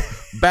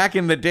 Back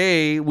in the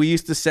day, we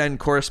used to send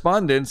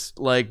correspondence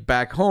like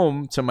back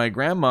home to my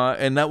grandma,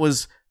 and that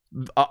was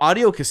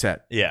audio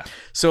cassette. Yeah.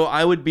 So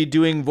I would be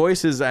doing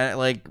voices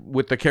like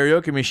with the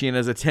karaoke machine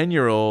as a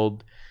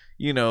 10-year-old,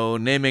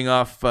 naming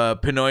off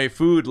Pinoy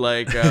food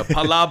like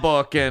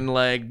palabok and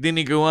like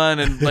diniguan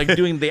and like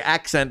doing the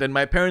accent, and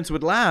my parents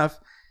would laugh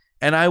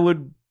and I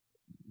would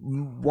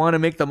want to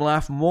make them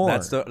laugh more.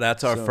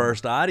 That's our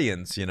first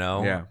audience,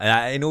 Yeah. And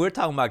I know we were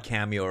talking about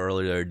Cameo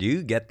earlier. Do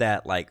you get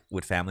that like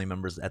with family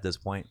members at this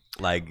point?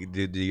 Like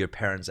do your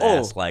parents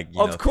ask like,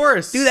 of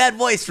course, do that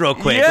voice real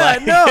quick? Yeah,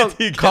 no.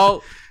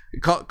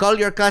 Call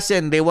your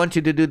cousin. They want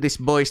you to do this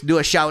voice. Do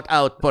a shout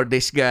out for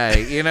this guy.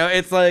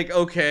 It's like,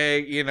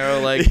 okay,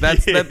 like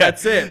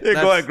that's it. You're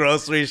going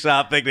grocery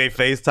shopping. They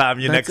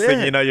FaceTime you. Next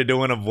thing you know, you're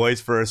doing a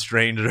voice for a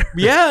stranger.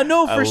 Yeah,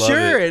 no, for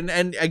sure.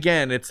 And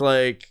again, it's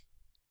like,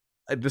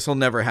 this will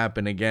never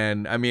happen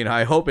again. I mean,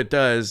 I hope it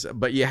does,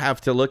 but you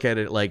have to look at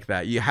it like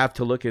that. You have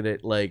to look at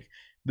it like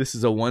this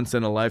is a once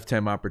in a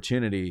lifetime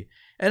opportunity.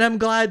 And I'm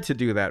glad to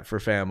do that for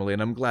family,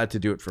 and I'm glad to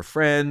do it for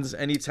friends.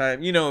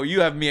 Anytime,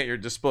 you have me at your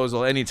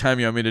disposal. Anytime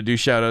you want me to do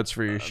shout outs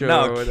for your show.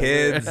 No,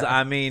 kids.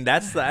 I mean,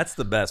 that's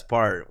the best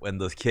part, when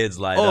those kids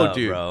light up,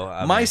 dude.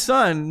 Bro. My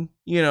son,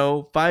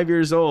 5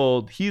 years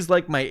old, he's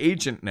like my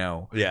agent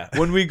now. Yeah.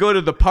 When we go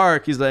to the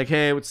park, he's like,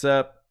 hey, what's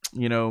up?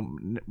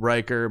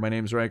 Riker, my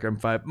name's Riker, I'm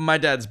 5. My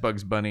dad's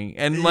Bugs Bunny,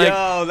 and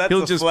like,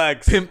 he'll just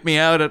flex. Pimp me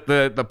out at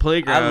the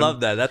playground. I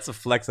love that. That's a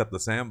flex at the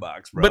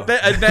sandbox, bro. But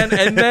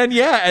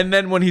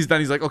then when he's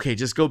done, he's like, okay,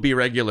 just go be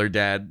regular,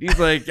 Dad. He's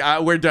like,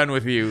 we're done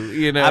with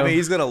you. I mean,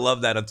 he's gonna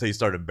love that until you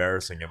start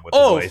embarrassing him with the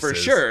voices. For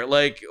sure.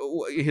 Like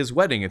his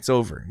wedding, it's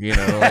over.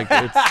 Like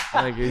it's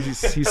like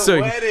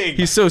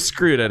he's so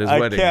screwed at his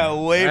wedding. I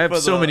can't wait. I have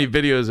so many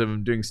videos of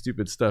him doing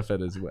stupid stuff at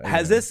his wedding.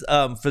 Has this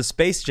for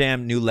Space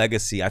Jam: New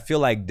Legacy? I feel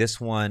like this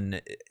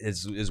one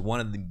is one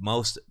of the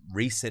most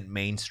recent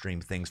mainstream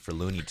things for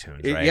Looney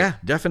Tunes, right? Yeah,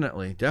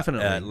 definitely.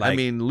 I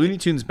mean, Looney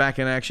Tunes Back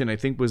in Action, I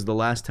think, was the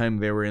last time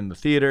they were in the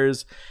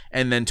theaters,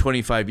 and then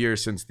 25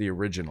 years since the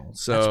original.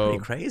 So that's pretty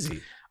crazy.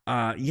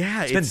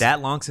 It's been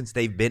that long since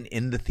they've been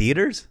in the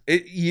theaters.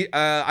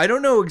 I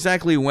don't know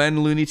exactly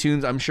when Looney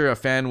Tunes. I'm sure a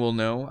fan will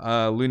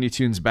know. Looney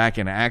Tunes Back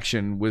in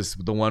Action was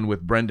the one with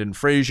Brendan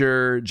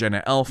Fraser,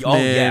 Jenna Elfman. Oh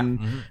yeah,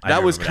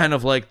 that was kind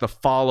of like the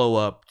follow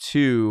up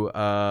to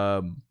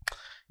the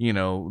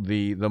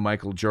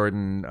Michael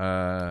Jordan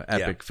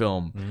epic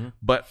film. Mm-hmm.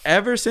 But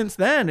ever since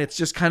then, it's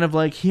just kind of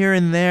like here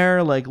and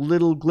there, like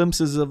little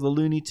glimpses of the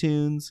Looney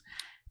Tunes,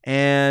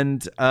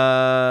 and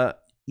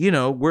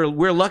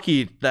we're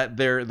lucky that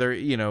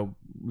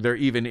they're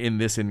even in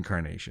this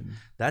incarnation.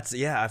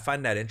 I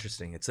find that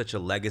interesting. It's such a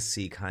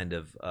legacy kind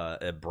of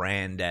a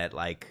brand that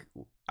like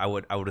I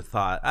would have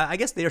thought. I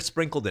guess they are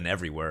sprinkled in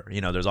everywhere.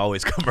 There's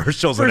always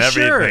commercials and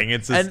everything. Sure.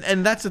 It's just,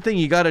 and that's the thing.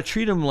 You got to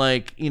treat them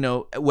like,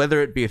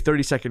 whether it be a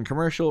 30-second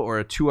commercial or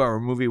a 2-hour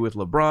movie with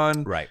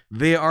LeBron. Right.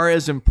 They are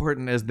as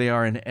important as they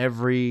are in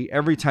every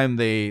time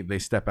they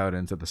step out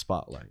into the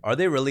spotlight. Are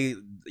they really?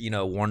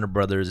 Warner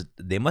Brothers.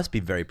 They must be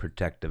very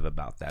protective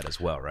about that as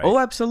well, right? Oh,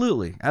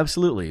 absolutely,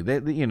 absolutely.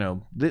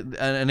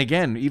 And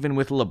again, even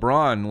with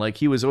LeBron, like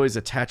he was always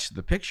attached to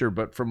the picture.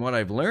 But from what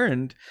I've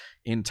learned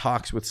in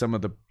talks with some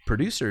of the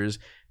producers,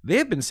 they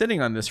have been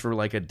sitting on this for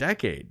like a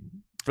decade,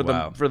 for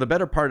the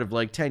better part of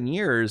like 10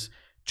 years,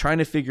 trying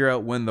to figure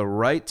out when the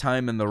right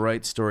time and the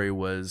right story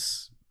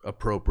was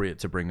appropriate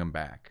to bring them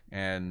back.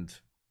 And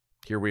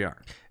here we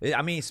are.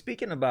 I mean,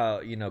 speaking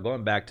about,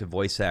 going back to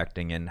voice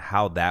acting and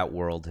how that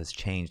world has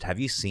changed, have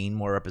you seen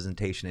more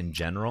representation in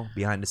general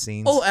behind the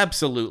scenes? Oh,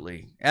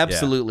 absolutely.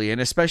 Absolutely. Yeah.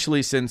 And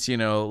especially since,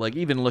 like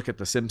even look at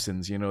The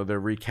Simpsons, they're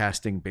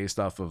recasting based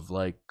off of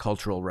like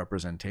cultural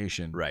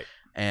representation. Right.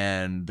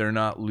 And they're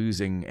not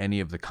losing any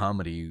of the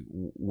comedy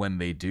when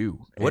they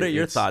do. What are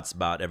your thoughts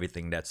about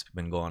everything that's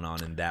been going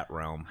on in that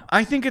realm?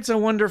 I think it's a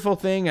wonderful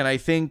thing. And I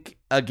think,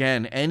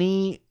 again,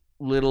 any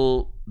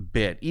little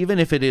bit, even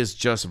if it is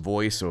just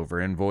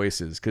voiceover and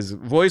voices, because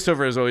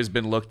voiceover has always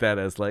been looked at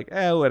as like,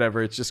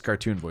 whatever, it's just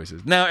cartoon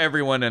voices. Now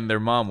everyone and their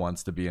mom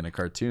wants to be in a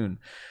cartoon.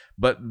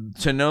 But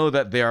to know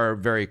that they are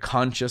very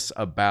conscious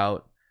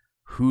about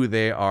who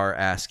they are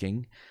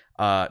asking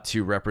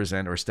to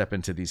represent or step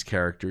into these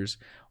characters,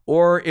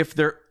 or if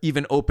they're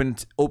even open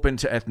to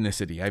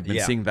ethnicity. I've been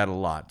seeing that a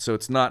lot. So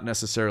it's not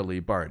necessarily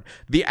barred.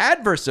 The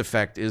adverse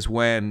effect is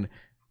when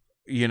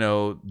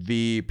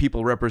the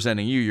people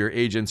representing you, your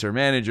agents or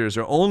managers,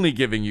 are only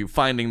giving you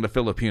finding the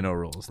Filipino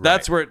roles. Right.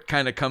 That's where it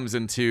kind of comes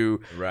into,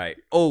 right.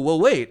 Oh, well,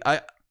 wait,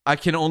 I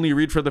can only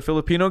read for the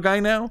Filipino guy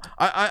now.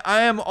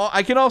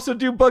 I can also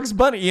do Bugs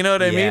Bunny. You know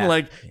what I mean?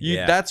 Like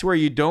that's where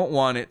you don't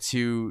want it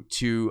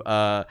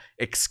to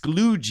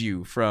exclude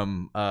you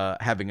from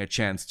having a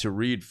chance to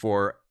read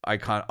for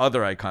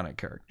other iconic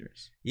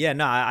characters. Yeah,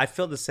 no, I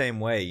feel the same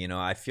way.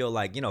 I feel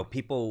like,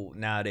 people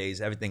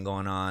nowadays, everything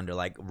going on, they're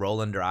like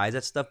rolling their eyes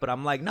at stuff. But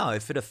I'm like, no,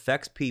 if it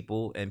affects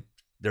people and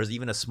there's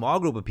even a small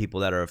group of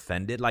people that are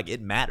offended, like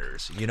it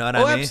matters. You know what I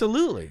mean? Oh,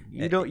 absolutely.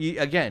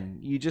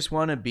 You just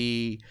want to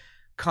be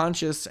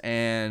conscious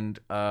and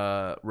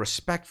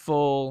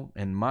respectful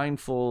and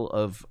mindful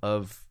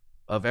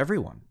of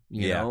everyone.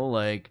 You know,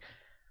 like,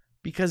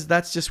 because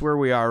that's just where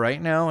we are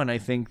right now. And I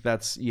think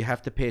you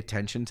have to pay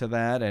attention to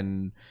that,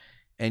 and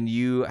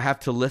you have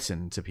to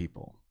listen to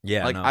people.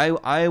 Yeah. Like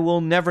I will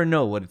never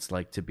know what it's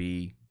like to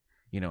be,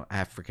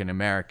 African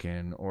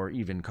American or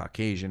even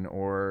Caucasian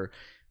or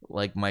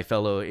like my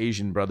fellow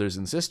Asian brothers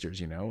and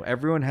sisters.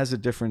 Everyone has a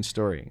different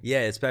story.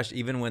 Yeah, especially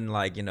even when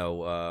like,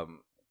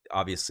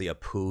 obviously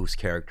Apu's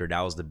character,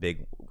 that was the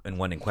big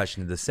one in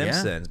question in The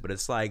Simpsons, but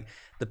it's like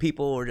the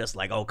people were just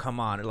like, oh, come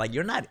on, like,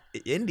 you're not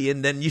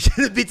Indian, then you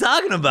shouldn't be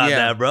talking about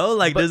that, bro.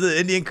 Like, there's an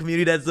Indian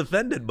community that's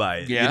offended by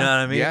it. You know what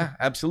I mean? Yeah,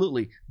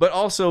 absolutely. But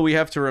also we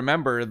have to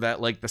remember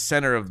that like the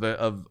center of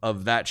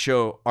that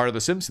show are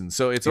The Simpsons,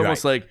 so it's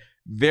almost like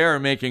they're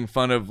making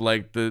fun of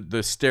like the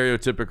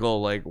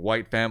stereotypical like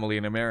white family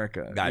in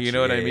America. Gotcha. You know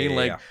what I mean?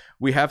 Like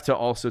we have to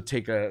also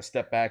take a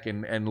step back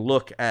and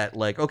look at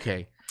like,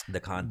 okay, the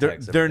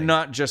context. They're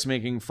not just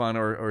making fun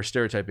or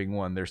stereotyping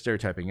one; they're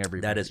stereotyping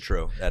everybody. That is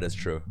true. But that's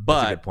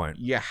a good point.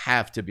 You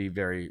have to be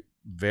very,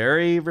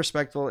 very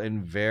respectful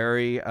and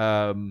very,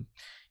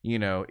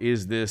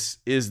 is this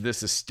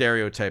a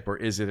stereotype or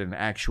is it an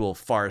actual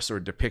farce or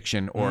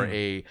depiction or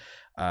a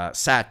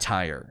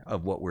satire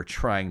of what we're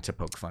trying to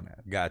poke fun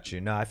at? Got you.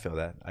 No, I feel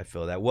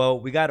that. Well,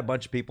 we got a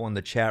bunch of people in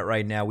the chat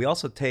right now. We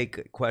also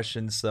take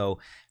questions, so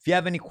if you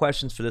have any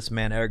questions for this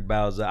man, Eric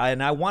Bauza,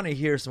 and I want to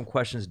hear some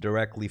questions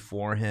directly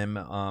for him.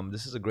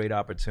 This is a great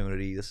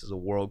opportunity. This is a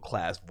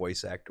world-class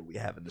voice actor we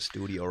have in the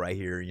studio right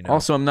here.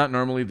 Also, I'm not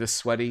normally this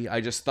sweady.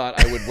 I just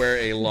thought I would wear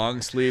a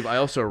long sleeve. I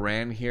also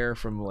ran here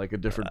from like a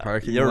different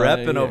parking lot. You're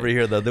repping over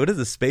here though. What is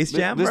this, Space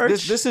Jam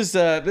merch? This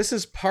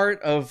is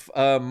part of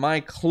my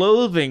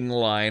clothing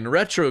line,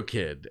 Retro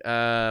Kid,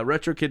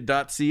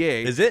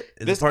 retrokid.ca. Is it?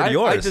 Is this part of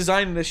yours? I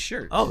designed this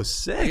shirt. Oh,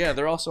 sick. Yeah,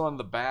 they're also on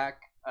the back.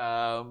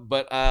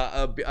 But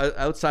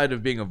outside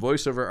of being a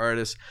voiceover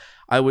artist,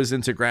 I was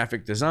into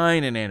graphic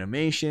design and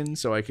animation,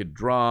 so I could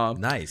draw.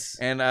 Nice.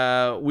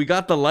 And we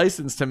got the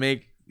license to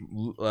make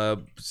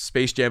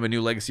Space Jam: A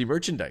New Legacy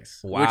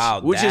merchandise.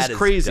 Wow, which is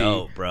crazy,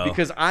 dope, bro.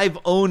 Because I've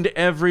owned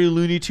every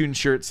Looney Tunes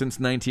shirt since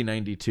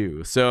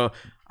 1992. So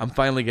I'm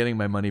finally getting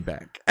my money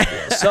back.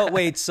 So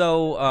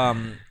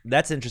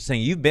that's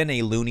interesting. You've been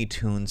a Looney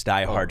Tunes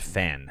diehard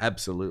fan.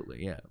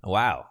 Absolutely, yeah.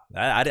 Wow,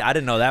 I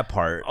didn't know that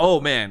part.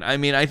 Oh man, I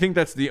mean, I think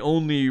that's the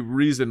only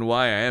reason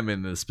why I am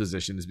in this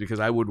position is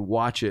because I would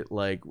watch it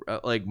like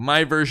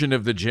my version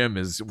of the gym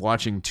is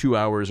watching 2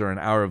 hours or an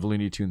hour of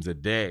Looney Tunes a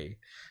day.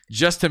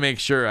 just to make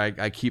sure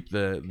I keep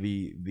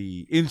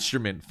the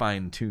instrument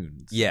fine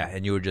tuned. Yeah,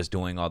 and you were just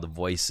doing all the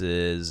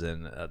voices,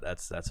 and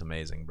that's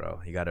amazing, bro.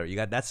 You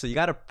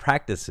gotta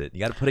practice it. You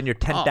gotta put in your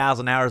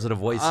 10,000 hours of the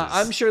voices.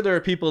 I'm sure there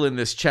are people in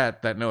this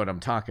chat that know what I'm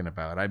talking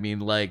about. I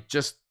mean, like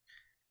just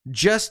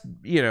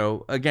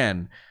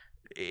again.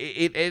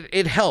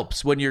 It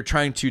helps when you're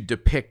trying to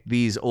depict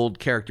these old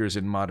characters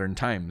in modern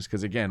times,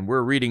 because again,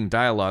 we're reading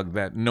dialogue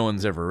that no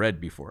one's ever read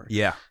before.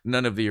 Yeah,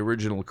 none of the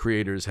original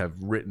creators have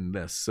written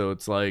this, so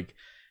it's like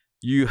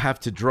you have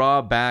to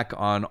draw back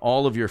on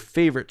all of your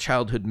favorite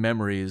childhood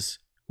memories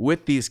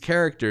with these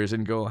characters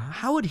and go,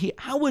 how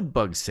would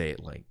Bugs say it,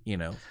 like,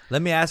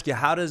 Let me ask you,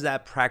 how does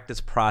that practice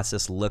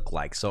process look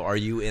like? So are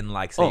you in,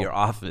 like, say, your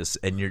office,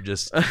 and you're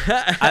just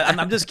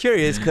I'm just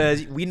curious,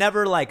 because we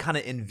never, like, kind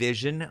of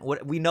envision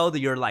what we know that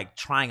you're, like,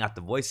 trying out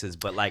the voices,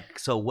 but, like,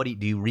 so what do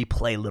you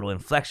replay little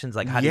inflections,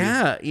 like, how do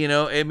you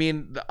I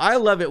mean, I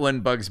love it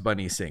when Bugs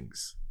Bunny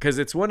sings, because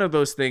it's one of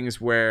those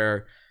things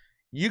where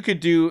you could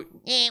do,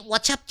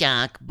 what's up,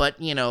 Doc? But,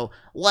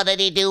 what do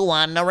they do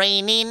on a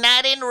rainy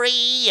night in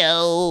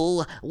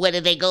Rio? Where do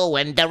they go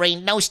when there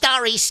ain't no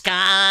starry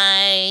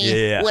sky?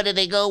 Yeah. Where do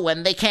they go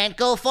when they can't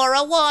go for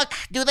a walk?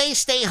 Do they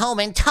stay home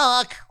and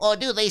talk, or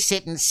do they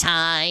sit and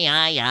sigh?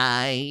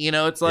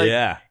 It's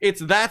like,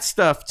 it's that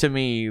stuff to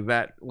me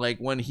that, like,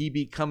 when he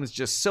becomes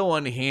just so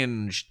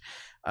unhinged,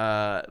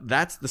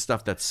 that's the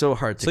stuff that's so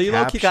hard to capture. So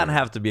you low-key kind of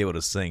have to be able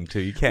to sing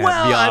too. You can't be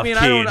off I mean,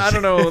 key. I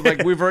don't know.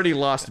 Like, we've already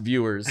lost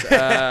viewers. No,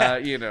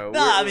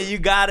 I mean, you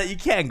got it. You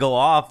can't go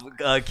off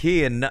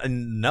key and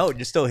note.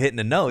 You're still hitting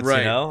the notes,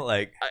 right.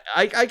 Like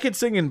I could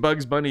sing in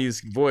Bugs Bunny's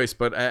voice,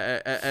 but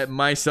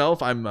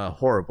myself, I'm a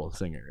horrible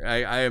singer.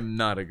 I am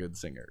not a good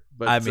singer.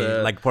 But I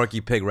mean, like Porky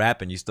Pig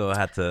rapping, you still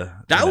had to.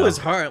 That was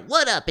hard.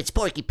 What up? It's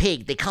Porky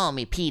Pig. They call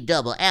me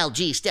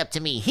P-double-L-G. Step to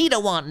me. He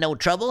don't want no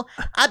trouble.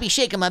 I be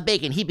shaking my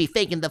bacon. He be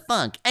faking the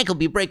funk. Ankle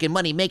be breaking,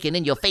 money making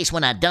in your face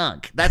when I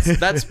dunk. That's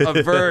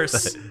a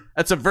verse.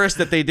 That's a verse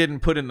that they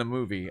didn't put in the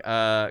movie.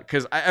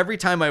 Because every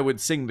time I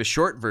would sing the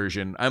short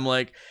version, I'm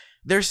like,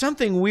 there's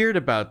something weird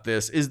about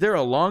this. Is there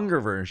a longer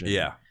version?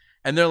 Yeah.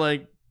 And they're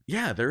like,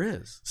 yeah, there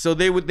is. So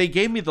they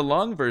gave me the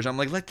long version. I'm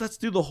like, let's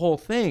do the whole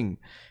thing,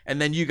 and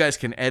then you guys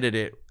can edit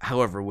it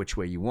however which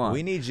way you want.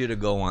 We need you to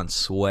go on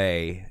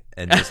Sway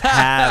and just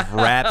have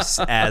raps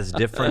as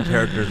different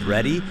characters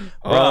ready,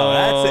 bro.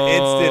 That's an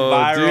instant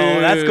viral.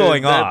 Dude, that's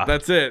going off.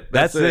 That's it.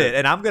 That's it.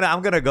 And I'm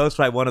gonna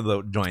ghostwrite one of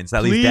the joints,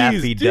 at least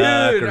Daffy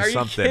Duck or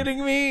something. Are you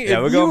kidding me?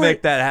 Yeah, we're gonna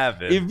make that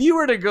happen. If you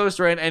were to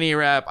ghostwrite any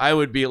rap, I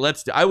would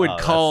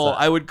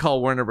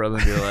call Warner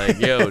Brothers and be like,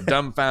 yo,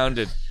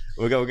 dumbfounded.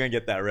 We're gonna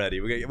get that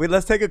ready.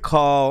 Let's take a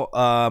call.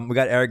 We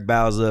got Eric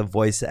Bauza,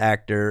 voice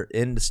actor,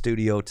 in the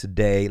studio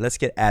today. Let's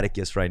get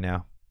Atticus right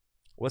now.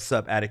 What's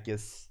up,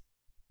 Atticus?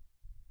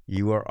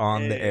 You are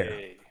on the air.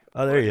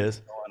 Oh, there he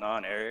is. What's going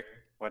on, Eric?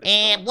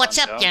 What's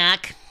up,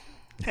 Doc?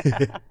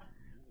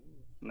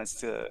 Nice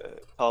to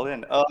call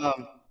in.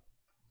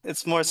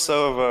 It's more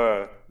so of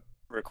a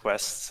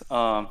request.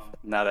 Now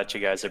that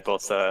you guys are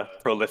both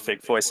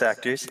prolific voice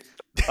actors.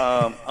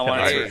 I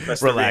wanted to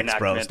request relax,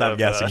 bro. Stop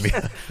guessing me.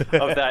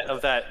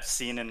 of that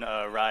scene in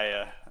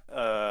Raya,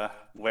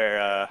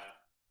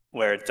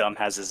 where Dumb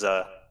has his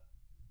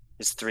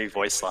 3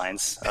 voice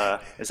lines.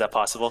 Is that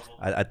possible?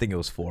 I think it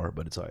was 4,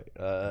 but it's all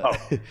Were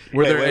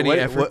right. there any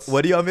efforts?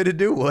 What do you want me to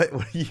do? What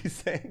are you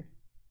saying?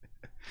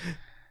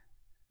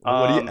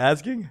 What are you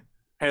asking?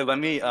 Hey, let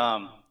me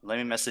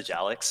message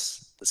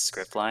Alex the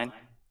script line.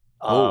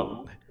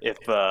 If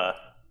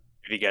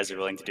you guys are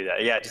willing to do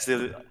that, yeah, just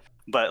do it.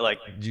 But like,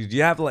 do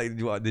you have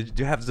did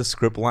you have the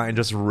script line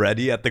just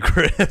ready at the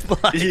crib?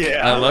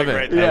 Yeah, I love it.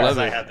 Right I love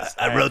it.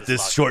 I wrote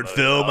this short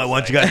film. I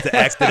want you guys to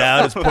act it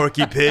out as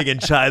Porky Pig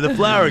and Chai the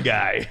Flower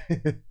Guy.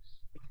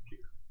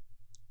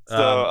 So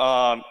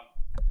I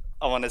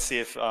want to see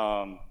if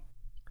an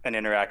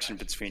interaction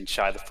between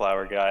Chai the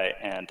Flower Guy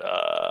and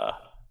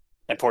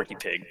Porky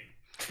Pig.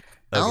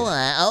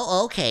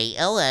 Okay.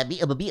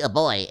 Be a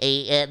boy.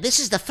 This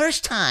is the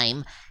first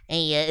time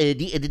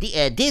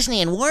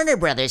Disney and Warner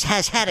Brothers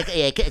has had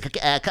a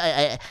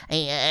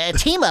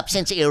team up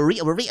since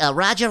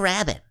Roger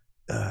Rabbit.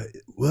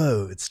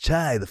 Whoa, it's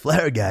Chai, the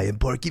flower guy, and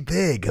Porky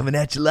Pig coming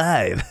at you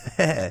live.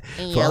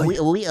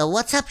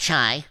 What's up,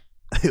 Chai?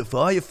 For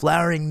all your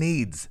flowering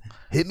needs,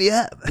 hit me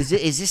up. Is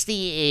this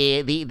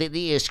the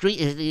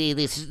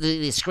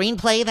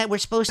screenplay that we're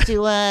supposed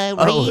to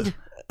read?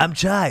 I'm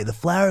Chai, the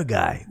flower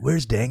guy.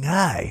 Where's Dang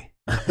High?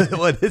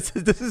 Well, this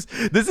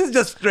is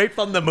just straight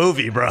from the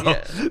movie, bro.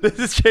 Yeah. This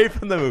is straight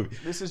from the movie.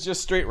 This is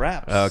just straight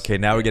raps. Okay,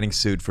 now we're getting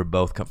sued from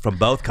both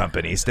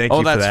companies. Thank you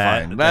for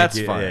that. Fine.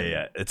 That's fine.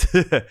 Yeah. It's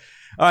all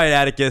right,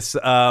 Atticus.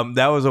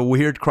 That was a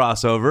weird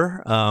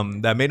crossover.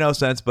 That made no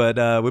sense, but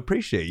we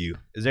appreciate you.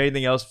 Is there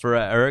anything else for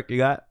Eric you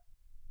got?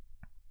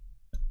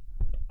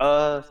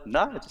 No,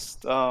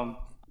 just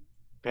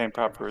paying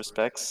proper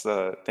respects.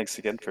 Thanks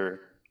again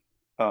for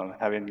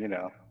having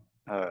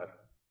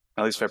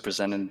at least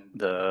representing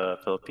the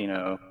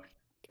Filipino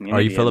community.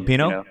 Are you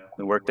Filipino? And,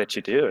 the work that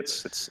you do,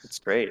 it's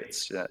great.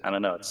 It's I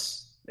don't know.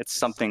 It's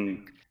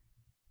something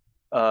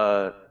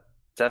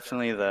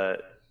Definitely the.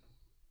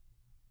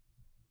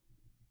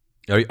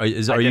 Are I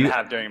you didn't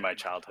have during my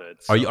childhood.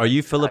 are So are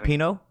you like,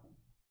 Filipino?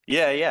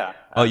 Yeah.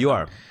 Oh, you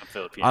are. I'm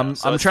Filipino.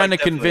 I'm trying to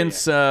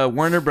convince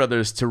Warner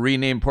Brothers to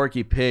rename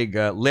Porky Pig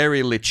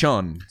Larry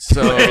Lechon.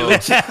 So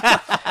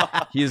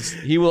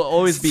he will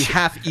always be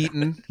half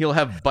eaten. He'll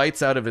have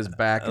bites out of his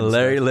back. And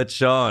Larry stuff.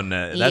 Lechon.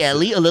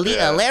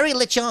 Larry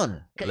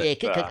Lechon.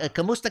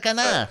 Kamusta ka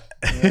na?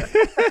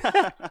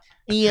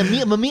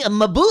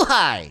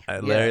 Mabuhay.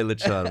 Larry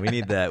Lechon. We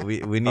need that.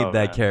 We need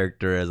that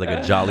character as like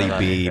a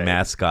Jollibee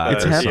mascot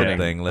It's or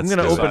happening. something. I'm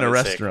gonna open a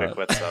restaurant.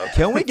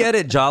 Can we get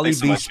it Thanks so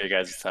Jollibee? much for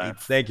your guys' time.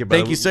 Thank you, bro.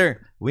 Thank you, sir.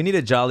 We need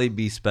a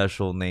Jollibee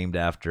special named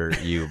after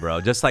you,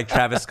 bro. Just like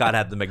Travis Scott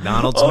had the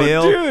McDonald's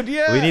meal. Dude,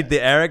 yeah. We need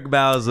the Eric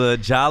Bauza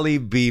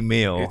Jollibee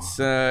meal.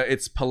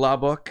 It's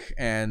palabok,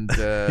 and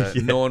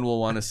no one will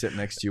want to sit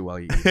next to you while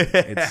you eat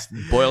it. It's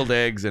boiled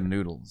eggs and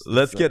noodles.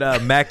 Let's get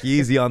Mac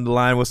Yeezy on the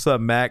line. What's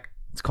up, Mac?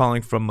 It's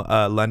calling from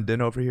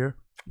London over here.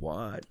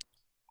 What?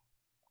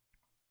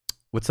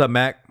 What's up,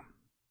 Mac?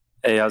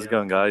 Hey, how's it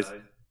going, guys?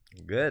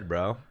 Good,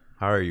 bro.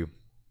 How are you?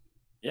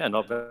 Yeah,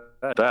 not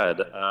bad.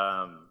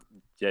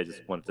 Yeah,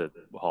 just wanted to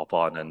hop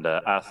on and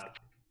ask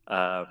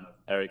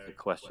Eric a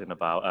question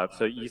about.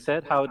 So you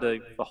said how the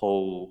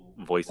whole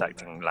voice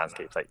acting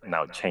landscape's like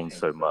now changed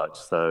so much.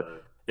 So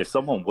if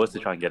someone was to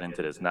try and get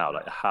into this now,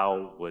 like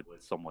how would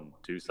someone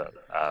do so?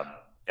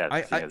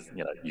 Seeing as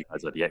you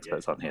guys are the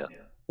experts on here.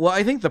 Well,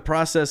 I think the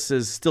process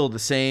is still the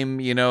same.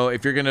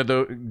 If you're going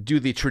to do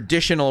the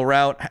traditional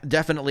route,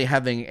 definitely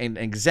having an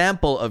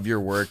example of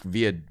your work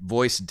via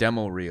voice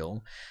demo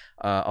reel.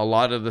 A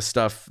lot of the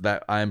stuff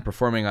that I'm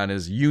performing on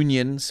is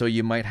union, so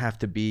you might have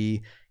to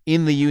be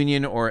in the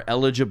union or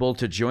eligible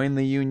to join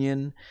the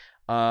union.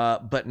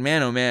 But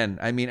man, oh man,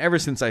 I mean, ever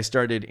since I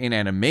started in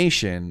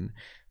animation,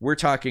 we're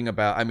talking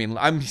about, I mean,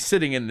 I'm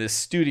sitting in this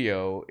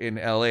studio in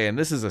LA, and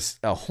this is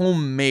a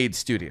homemade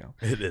studio.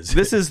 It is.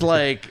 This is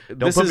like...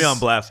 Don't put me on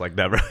blast like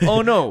that, bro.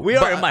 Oh, no. We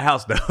are in my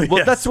house, though. Well,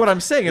 Yes. that's what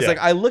I'm saying. It's Yeah. like,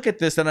 I look at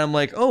this and I'm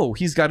like, oh,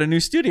 he's got a new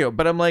studio.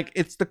 But I'm like,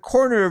 it's the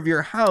corner of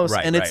your house.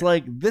 Right, and it's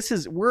right.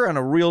 like, we're on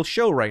a real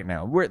show right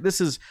now.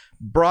 This is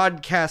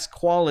broadcast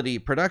quality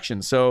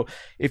production. So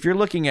if you're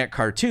looking at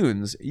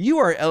cartoons,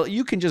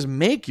 you can just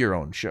make your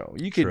own show.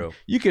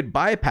 You could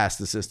bypass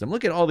the system.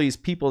 Look at all these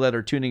people that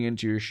are tuning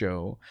into your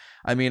show.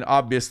 I mean,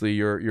 obviously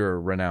you're a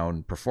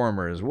renowned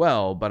performer as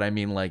well, but I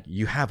mean, like,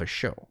 you have a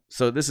show.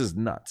 So this is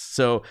nuts.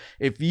 So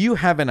if you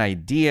have an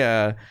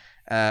idea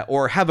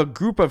or have a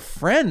group of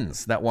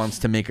friends that wants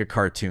to make a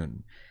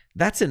cartoon,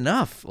 that's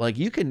enough. Like,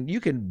 you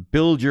can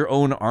build your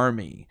own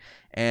army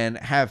and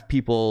have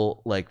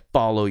people like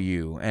follow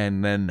you,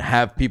 and then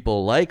have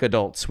people like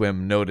Adult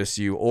Swim notice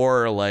you,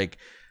 or like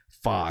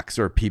Fox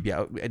or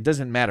PBS. It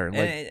doesn't matter.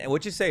 Like, and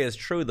what you say is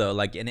true, though.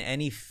 Like, in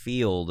any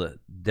field,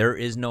 there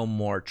is no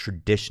more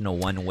traditional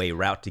one-way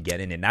route to get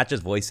in, and not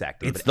just voice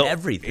acting, but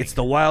everything. It's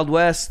the Wild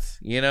West.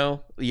 You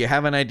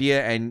have an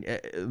idea,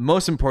 and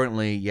most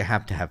importantly, you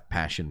have to have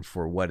passion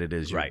for what it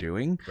is you're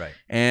doing. Right.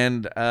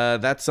 And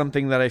that's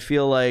something that I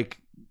feel like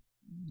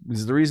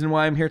is the reason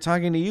why I'm here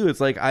talking to you. It's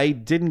like, I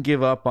didn't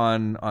give up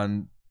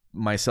on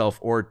myself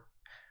or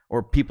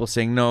people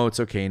saying, no,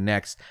 it's okay,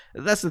 next.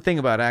 That's the thing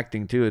about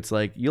acting, too. It's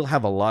like, you'll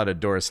have a lot of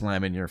doors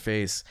slam in your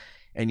face,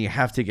 and you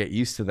have to get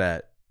used to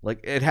that. Like,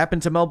 it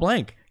happened to Mel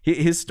Blanc.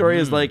 His story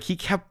is like, he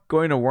kept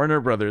going to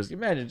Warner Brothers.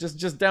 Imagine,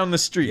 just down the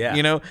street,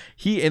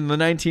 He, in the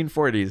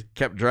 1940s,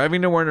 kept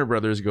driving to Warner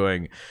Brothers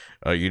going,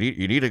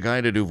 you need a guy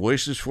to do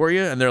voices for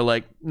you? And they're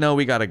like, no,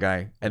 we got a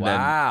guy. And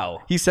then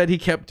he said he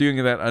kept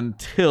doing that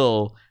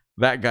until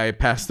that guy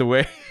passed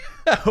away.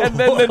 and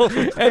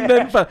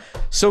then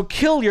so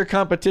kill your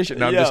competition.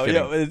 No, I'm just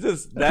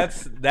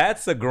kidding.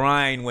 That's a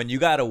grind when you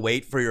gotta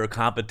wait for your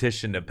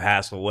competition to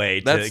pass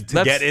away to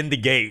get in the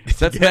gate.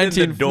 That's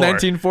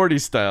 1940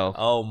 style.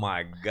 Oh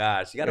my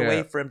gosh, you gotta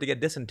wait for him to get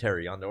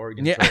dysentery on the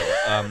Oregon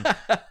Trail.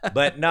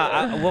 But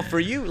no, well, for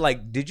you,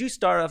 like, did you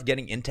start off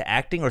getting into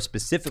acting or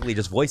specifically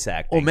just voice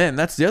acting? Oh man,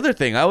 that's the other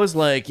thing. I was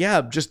like,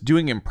 just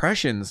doing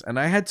impressions, and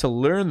I had to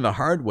learn the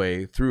hard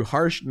way through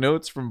harsh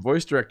notes from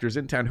voice directors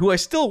in town who I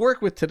still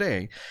work with today.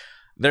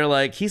 They're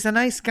like, he's a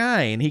nice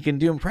guy and he can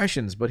do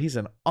impressions, but he's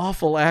an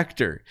awful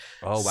actor.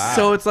 Oh, wow.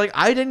 So it's like,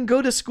 I didn't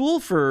go to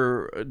school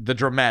for the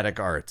dramatic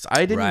arts.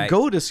 I didn't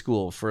go to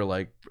school for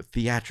like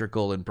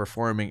theatrical and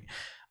performing.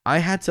 I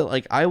had to,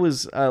 like, I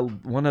was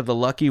one of the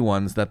lucky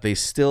ones that they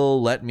still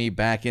let me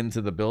back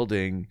into the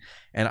building.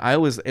 And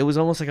it was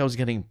almost like I was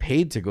getting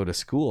paid to go to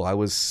school. I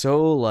was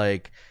so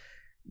like,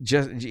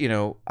 just,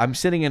 I'm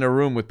sitting in a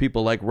room with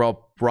people like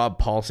Rob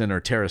Paulson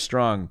or Tara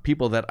Strong,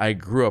 people that I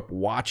grew up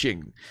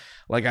watching.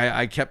 Like,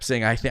 I kept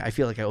saying, I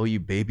feel like I owe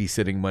you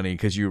babysitting money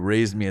because you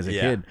raised me as a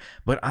kid.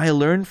 But I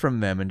learned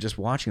from them and just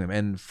watching them.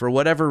 And for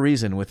whatever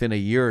reason, within a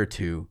year or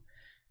two,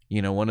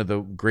 one of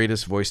the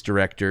greatest voice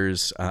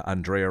directors,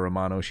 Andrea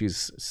Romano,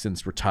 she's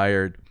since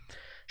retired.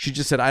 She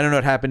just said, I don't know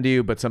what happened to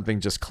you, but something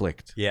just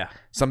clicked. Yeah.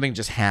 Something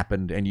just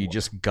happened and you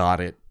just got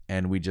it.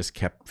 and we just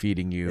kept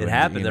feeding you. It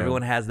happens.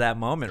 Everyone has that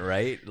moment,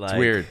 right? It's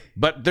weird.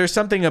 But there's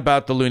something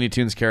about the Looney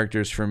Tunes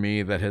characters for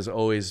me that has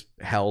always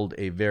held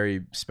a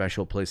very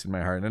special place in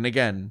my heart. And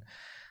again,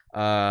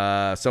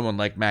 someone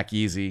like Mac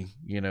Easy,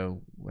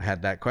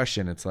 had that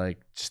question. It's like,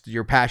 just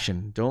your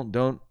passion.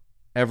 Don't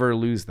ever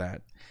lose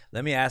that.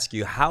 Let me ask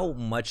you, how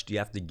much do you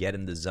have to get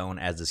in the zone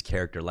as this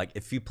character? Like,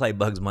 if you play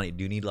Bugs Bunny,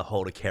 do you need to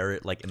hold a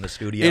carrot like in the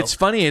studio? It's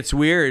funny. It's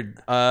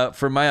weird.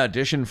 For my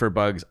audition for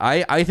Bugs,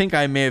 I think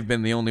I may have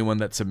been the only one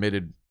that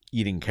submitted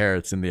eating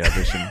carrots in the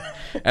audition.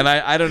 And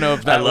I don't know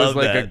if that was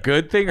like a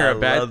good thing or a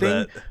bad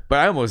thing, but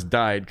I almost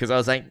died because I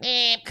was like,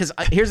 because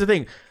here's the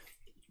thing.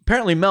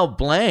 Apparently Mel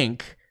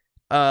Blanc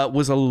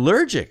was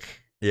allergic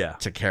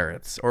to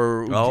carrots.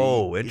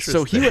 Interesting.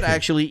 So he would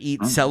actually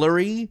eat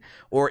celery,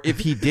 or if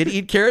he did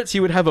eat carrots, he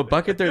would have a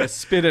bucket there to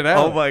spit it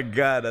out. Oh my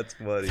God, that's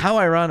funny. How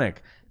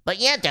ironic. But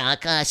yeah,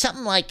 Doc,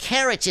 something like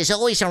carrots is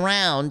always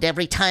around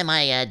every time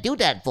I do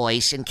that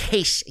voice in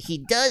case he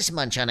does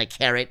munch on a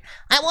carrot.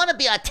 I want to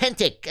be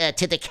authentic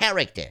to the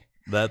character.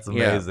 That's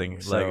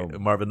amazing. Like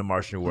Marvin the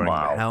Martian wearing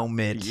a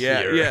helmet.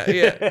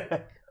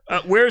 Yeah.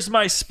 Where's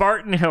my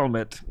Spartan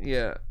helmet?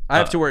 Yeah. I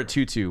have to wear a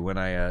tutu when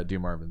I do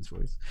Marvin's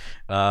voice.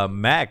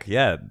 Mac,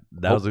 that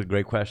was a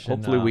great question.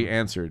 Hopefully we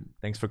answered.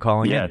 Thanks for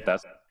calling in. Yeah,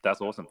 that's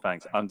awesome.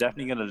 Thanks. I'm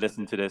definitely going to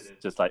listen to this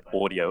just like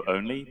audio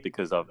only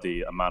because of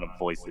the amount of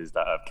voices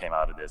that have came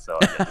out of this. So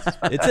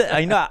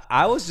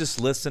I was just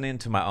listening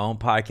to my own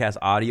podcast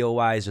audio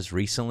wise just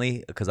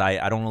recently because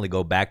I don't really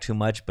go back too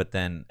much, but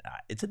then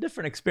it's a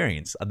different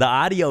experience. The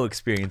audio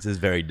experience is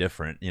very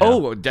different.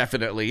 Oh,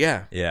 definitely.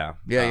 Yeah.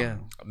 Yeah.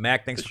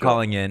 Mac, thanks for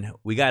calling in.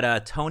 We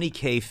got Tony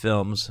K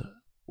Films.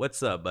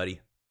 What's up, buddy?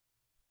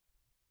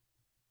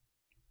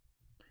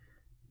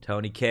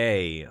 Tony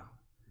K.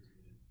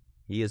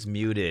 He is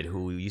muted,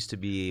 who used to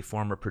be a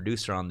former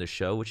producer on this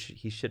show, which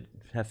he should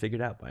have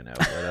figured out by now.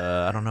 But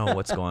I don't know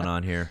what's going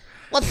on here.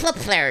 What's up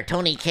there,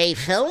 Tony K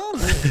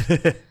Films?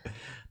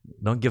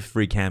 Don't give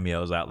free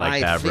cameos out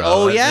like that, bro.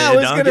 Oh yeah, I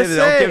was gonna say.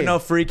 Don't give no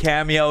free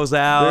cameos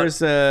out.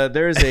 There's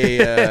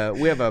a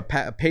we have a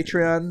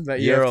Patreon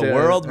that you're a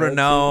world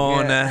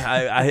renowned.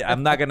 Yeah.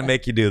 I'm not gonna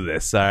make you do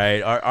this. All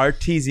right,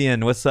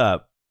 Artesian, what's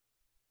up?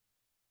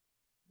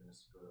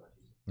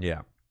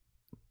 Yeah,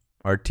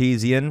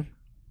 Artesian.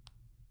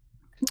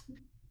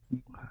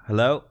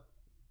 Hello?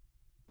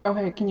 Oh,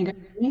 hey, can you guys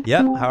hear me?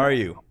 Yep, how are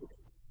you?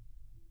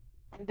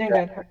 I'm doing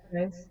good. How are you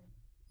guys?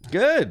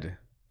 Good.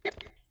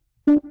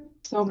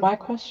 So my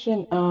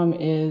question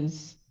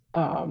is,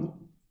 so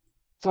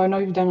I know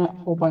you've done a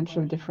whole bunch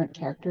of different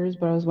characters,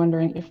 but I was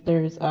wondering if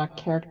there's a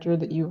character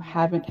that you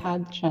haven't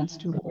had the chance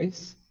to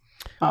voice.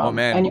 Oh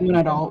man, anyone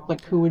at all?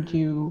 Like, who would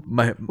you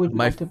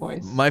like to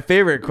voice? My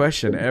favorite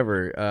question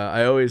ever.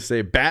 I always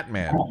say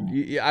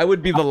Batman. I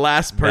would be the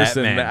last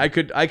person. I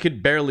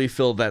could barely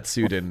fill that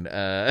suit in.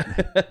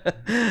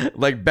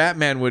 Like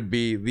Batman would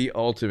be the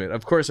ultimate.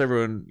 Of course,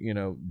 everyone,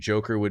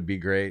 Joker would be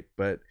great,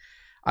 but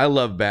I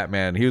love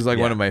Batman. He was like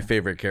one of my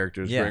favorite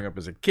characters growing up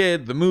as a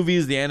kid. The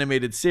movies, the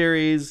animated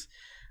series.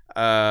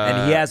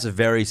 And he has a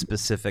very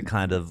specific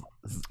kind of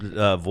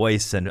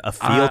voice and a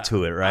feel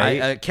to it,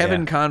 right?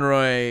 Kevin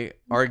Conroy,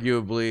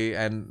 arguably,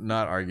 and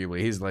not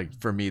arguably, he's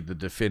like, for me, the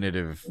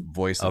definitive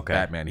voice of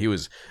Batman. He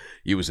was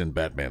in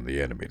Batman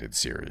the Animated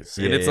Series.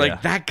 And it's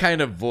like that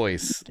kind of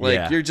voice.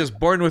 Like you're just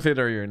born with it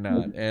or you're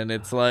not. And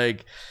it's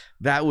like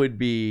that would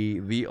be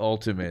the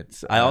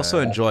ultimate. I also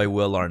enjoy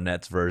Will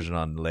Arnett's version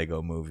on the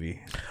Lego Movie.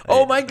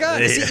 Oh my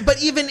God! See,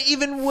 but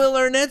even Will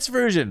Arnett's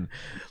version,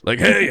 like,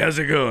 hey, how's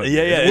it going?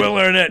 Yeah. Will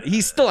Arnett,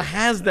 he still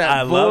has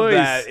that voice. I love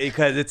that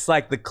because it's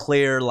like the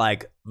clear,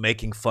 like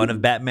making fun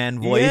of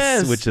Batman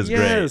voice, which is great.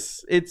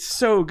 Yes, it's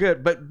so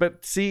good.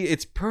 But see,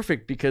 it's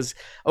perfect because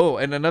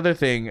and another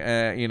thing,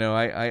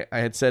 I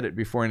had said it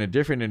before in a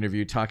different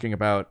interview talking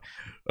about.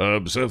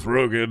 Seth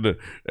Rogen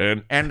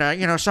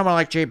and someone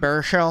like Jay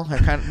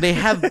Baruchel. They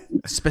have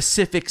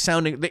specific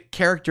sounding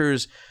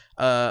characters,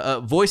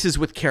 voices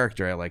with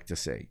character. I like to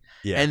say,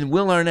 and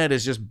Will Arnett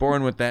is just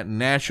born with that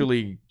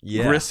naturally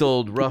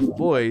bristled, rough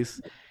voice,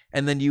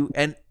 and then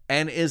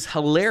and is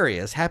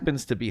hilarious.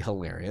 Happens to be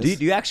hilarious.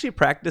 Do you actually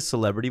practice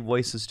celebrity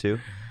voices too?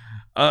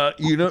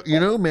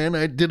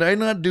 Man, did I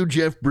not do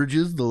Jeff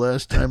Bridges the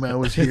last time I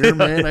was here,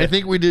 man? I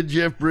think we did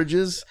Jeff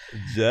Bridges.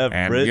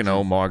 Bridges.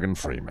 Morgan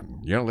Freeman.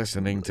 You're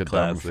listening to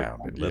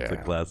Dumbfounded. That's a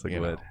classic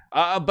one.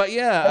 But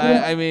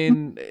yeah, I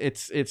mean,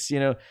 it's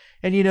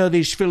and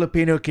these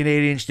Filipino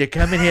Canadians, they're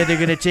coming here, they're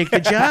gonna take the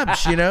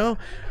jobs,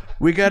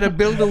 We gotta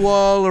build a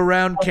wall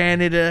around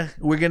Canada.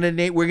 We're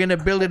gonna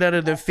build it out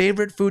of their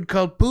favorite food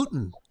called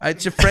Putin.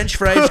 It's a French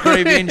fries,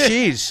 gravy, and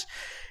cheese.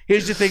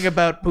 Here's the thing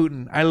about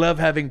Putin. I love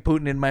having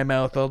Putin in my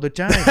mouth all the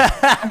time.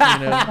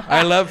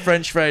 I love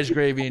French fries,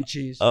 gravy, and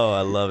cheese. Oh,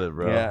 I love it,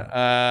 bro.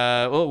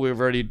 Yeah. We've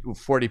already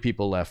 40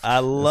 people left. I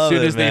love it, as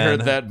soon as they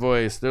heard that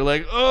voice, they're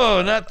like,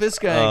 "Oh, not this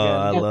guy again."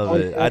 I love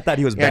it. I thought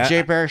he was bad.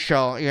 Jay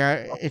Baruchel.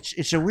 Yeah,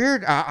 it's a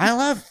weird. I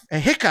love a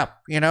hiccup.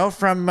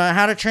 from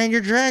How to Train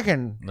Your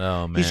Dragon.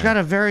 Oh, man. He's got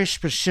a very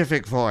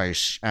specific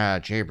voice,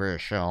 Jay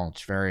Baruchel.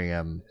 It's very,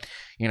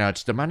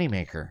 it's the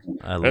moneymaker.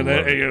 And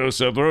then,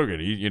 Seth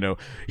Rogen,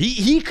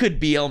 he could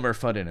be Elmer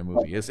Fudd in a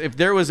movie. If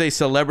there was a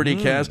celebrity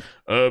cast,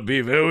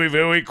 be very,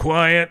 very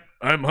quiet.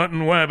 I'm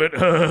hunting wabbit.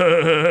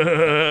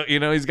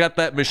 He's got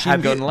that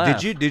machine gun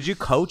laugh. Did you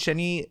coach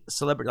any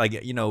celebrity?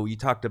 Like, you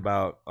talked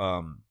about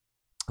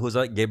who was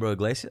that? Gabriel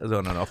Iglesias?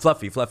 Oh, no.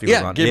 Fluffy was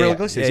on. Gabriel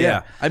Iglesias.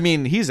 Yeah. I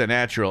mean, he's a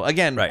natural.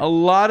 Again, a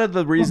lot of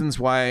the reasons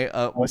why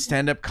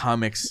stand-up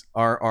comics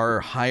are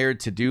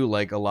hired to do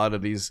like a lot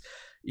of these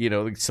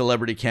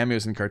celebrity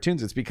cameos in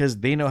cartoons, it's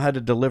because they know how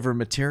to deliver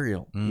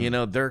material.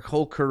 Their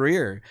whole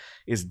career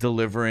is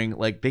delivering,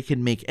 like, they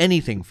can make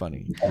anything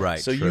funny. Right.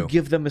 So you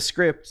give them a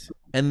script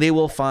and they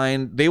will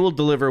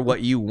deliver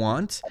what you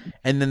want,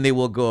 and then they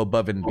will go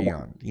above and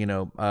beyond.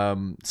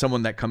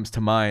 Someone that comes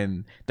to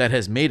mind that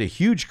has made a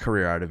huge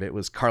career out of it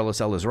was Carlos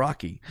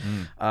Elizraki.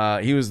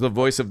 He was the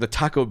voice of the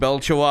Taco Bell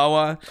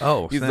Chihuahua.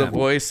 Oh, he's the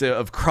voice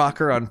of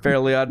Crocker on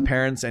Fairly Odd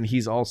Parents, and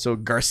he's also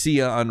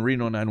Garcia on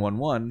Reno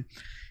 911.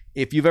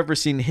 If you've ever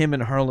seen him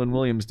and Harlan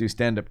Williams do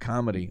stand-up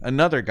comedy,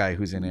 another guy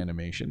who's in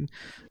animation,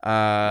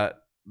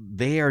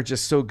 they are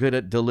just so good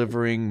at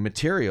delivering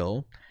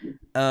material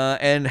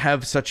and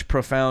have such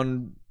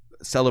profound,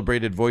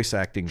 celebrated voice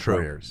acting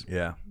careers.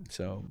 Yeah.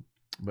 So,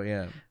 but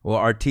yeah. Well,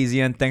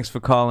 Artesian, thanks for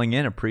calling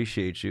in.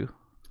 Appreciate you.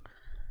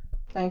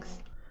 Thanks.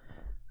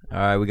 All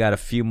right, we got a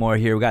few more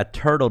here. We got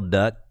Turtle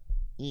Duck.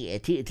 Yeah,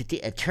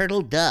 a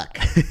turtle duck.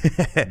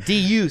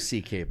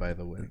 D-U-C-K, by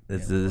the way.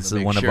 This is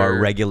one of our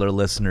regular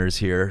listeners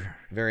here.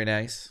 Very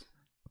nice.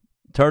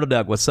 Turtle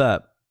Duck, what's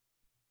up?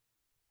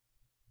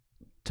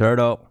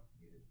 Turtle.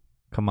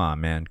 Come on,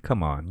 man.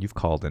 Come on. You've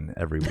called in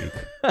every week.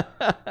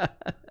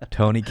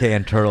 Tony K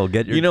and Turtle,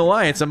 get your... You know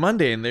why? It's a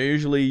Monday, and they're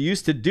usually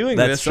used to doing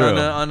this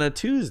on a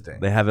Tuesday.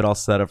 They have it all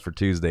set up for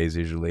Tuesdays,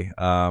 usually.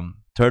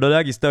 Turtle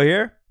Duck, you still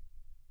here?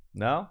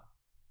 No?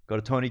 Go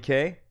to Tony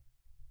K.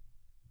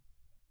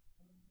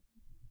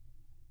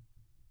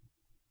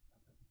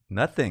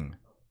 Nothing.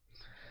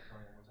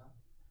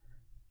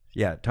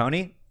 Yeah,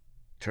 Tony?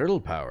 Turtle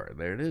power.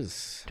 There it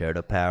is.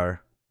 Turtle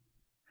power.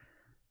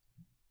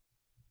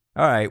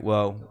 All right,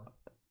 well.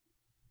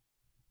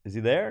 Is he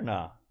there?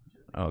 No.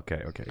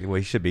 Okay. Well,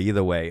 he should be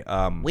either way.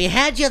 We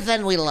had you,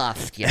 then we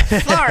lost you.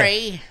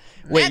 Sorry.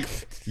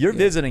 Wait, you're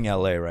visiting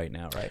LA right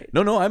now, right?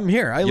 No, I'm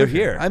here. You're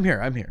here. I'm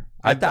here.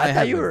 I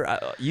thought you were.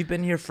 You've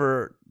been here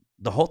for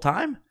the whole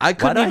time? I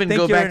couldn't even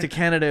go back to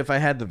Canada if I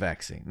had the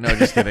vaccine. No,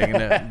 just kidding.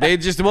 No, they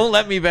just won't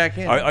let me back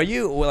in. Are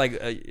you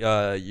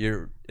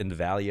you're in the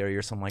Valley area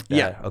or something like that?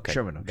 Yeah. Okay.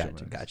 Sherman.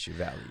 Got you.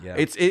 Valley. Yeah.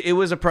 It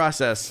was a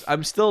process.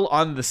 I'm still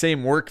on the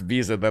same work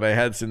visa that I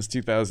had since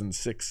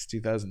 2006,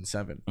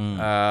 2007.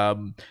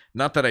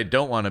 Not that I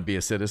don't want to be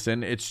a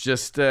citizen. It's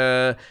just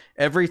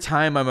every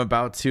time I'm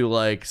about to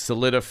like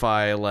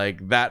solidify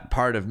like that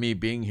part of me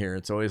being here,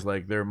 it's always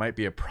like there might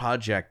be a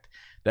project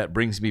that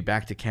brings me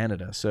back to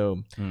Canada.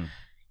 So,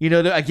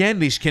 again,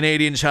 these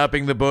Canadians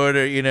hopping the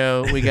border,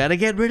 we got to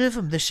get rid of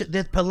them.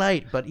 They're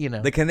polite, but,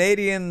 The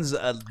Canadians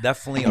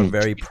definitely are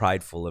very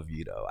prideful of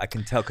you, though. I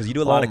can tell because you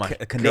do a lot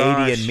of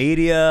Canadian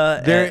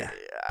media,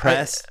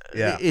 press.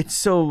 Yeah. It's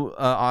so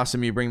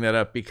awesome you bring that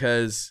up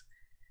because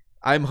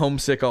I'm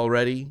homesick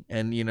already.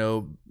 And,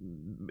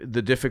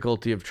 the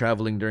difficulty of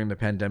traveling during the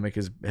pandemic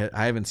is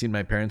I haven't seen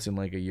my parents in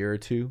like a year or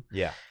two.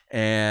 Yeah.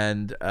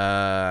 And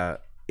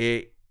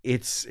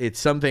it's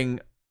something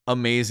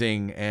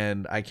amazing,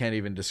 and I can't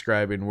even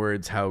describe in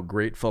words how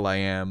grateful I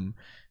am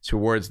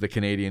towards the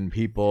Canadian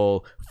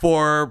people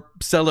for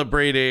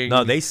celebrating.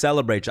 No, they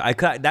celebrate you.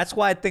 That's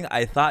why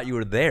I thought you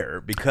were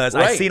there because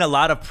I've seen a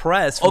lot of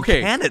press from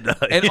Canada.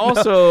 And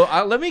also,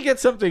 let me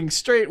get something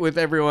straight with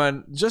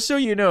everyone, just so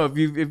you know,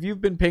 if you've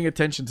been paying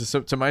attention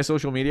to my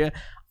social media,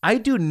 I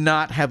do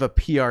not have a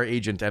PR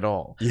agent at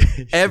all.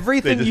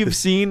 Everything you've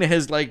seen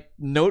has like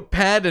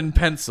notepad and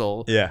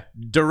pencil. Yeah.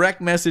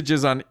 Direct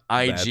messages on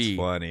IG. That's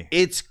funny.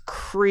 It's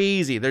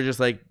crazy. They're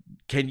just like,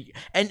 can you?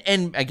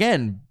 And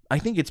again, I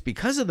think it's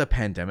because of the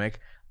pandemic,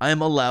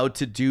 I'm allowed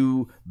to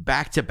do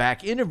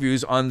back-to-back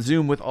interviews on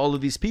Zoom with all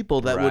of these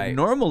people that would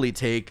normally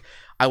take,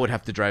 I would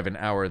have to drive an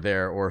hour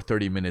there or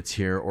 30 minutes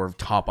here or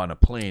hop on a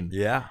plane.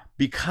 Yeah.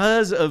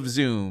 Because of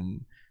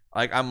Zoom,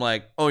 like I'm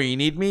like, oh, you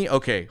need me?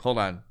 Okay, hold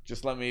on.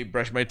 Just let me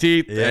brush my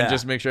teeth and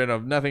just make sure I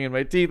don't have nothing in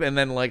my teeth. And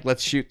then like,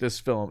 let's shoot this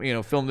film,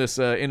 film this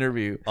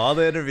interview. All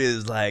the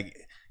interviews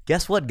like,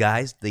 guess what,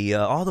 guys?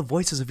 All the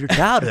voices of your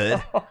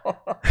childhood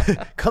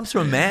comes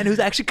from a man who's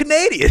actually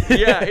Canadian.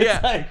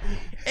 Yeah.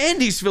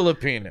 And he's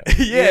Filipino.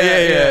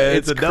 Yeah.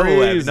 It's a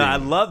crazy. No, I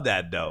love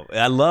that though.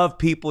 I love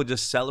people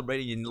just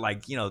celebrating and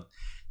like,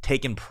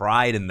 taking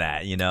pride in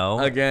that,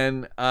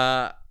 Again,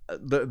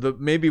 the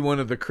maybe one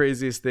of the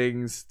craziest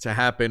things to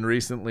happen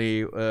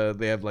recently,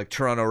 they have like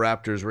Toronto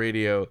Raptors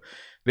radio.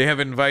 They have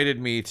invited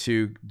me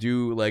to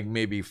do like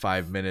maybe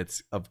 5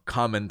 minutes of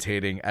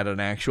commentating at an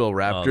actual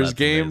Raptors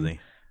game. Amazing.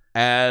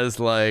 As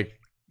like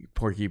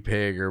Porky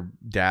Pig or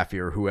Daffy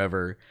or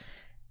whoever.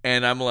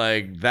 And I'm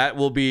like, that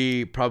will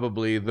be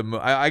probably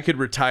I could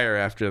retire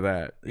after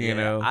that, you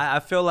know? I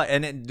feel like,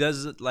 and it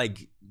does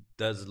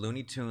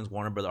Looney Tunes,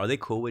 Warner Brothers, are they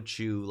cool with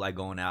you like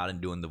going out and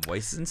doing the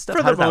voices and stuff?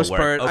 For the most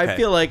part, okay. I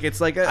feel like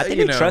it's like I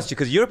think they trust you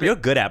because you're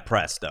good at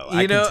press though.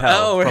 I can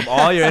tell oh. from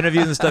all your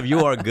interviews and stuff,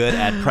 you are good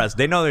at press.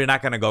 They know you're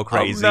not gonna go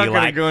crazy. I'm not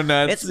gonna go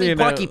nuts. It's me,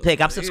 Porky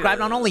Pig. I'm subscribed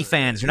on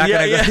OnlyFans. You're not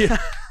gonna go.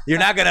 You're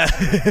not gonna.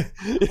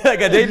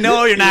 They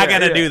know you're not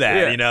gonna do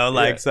that. You know,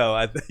 like so.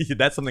 I think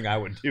that's something I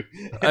would do.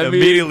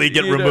 Immediately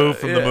get removed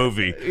from the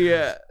movie.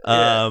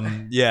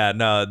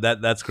 No,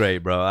 that's great,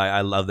 bro.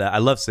 I love that. I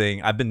love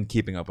seeing. I've been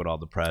keeping up with all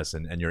the press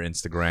and your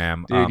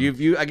Instagram, dude.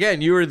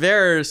 You were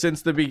there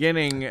since the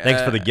beginning.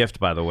 Thanks for the gift,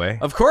 by the way.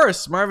 Of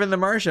course, Marvin the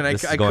Martian. I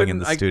couldn't in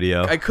the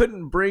studio. I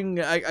couldn't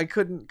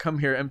come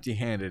here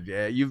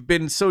empty-handed. You've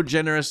been so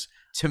generous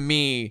to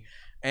me.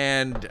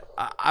 And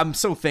I'm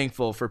so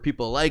thankful for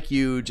people like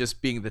you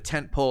just being the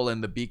tent pole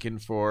and the beacon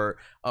for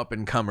up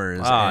and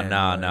comers. Oh,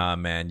 no,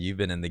 man. You've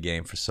been in the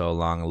game for so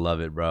long. I love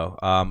it, bro.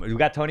 We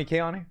got Tony K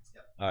on here?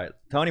 Yep. All right.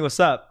 Tony,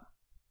 what's up?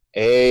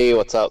 Hey,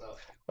 what's up?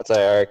 What's up,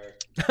 Eric?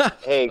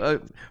 Hey.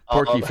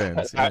 Porky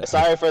fans.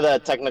 Sorry for the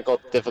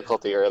technical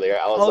difficulty earlier.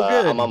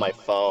 I'm on my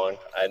phone.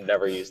 I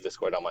never use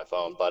Discord on my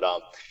phone. But,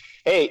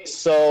 hey,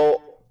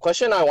 so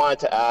question I wanted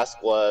to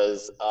ask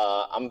was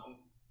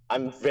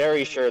I'm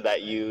very sure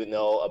that you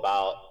know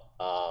about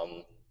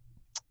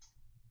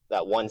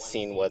that one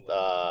scene with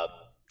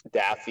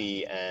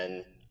Daffy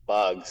and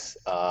Bugs.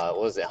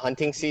 What was it,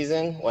 hunting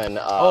season? When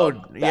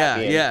when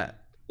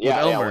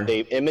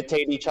they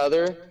imitate each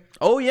other.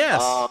 Oh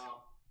yes. I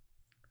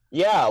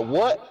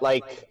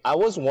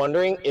was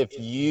wondering if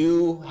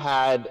you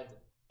had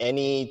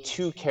any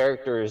two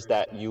characters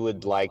that you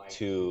would like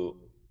to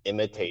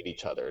imitate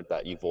each other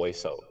that you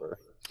voice over.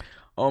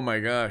 Oh my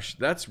gosh,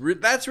 that's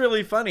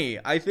really funny.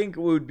 I think it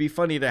would be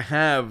funny to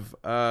have.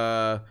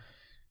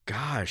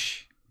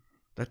 Gosh,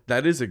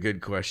 that is a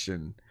good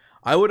question.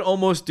 I would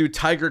almost do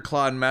Tiger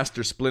Claw and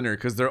Master Splinter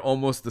because they're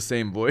almost the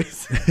same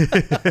voice.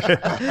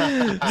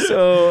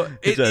 So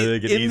that's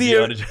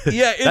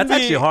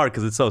actually hard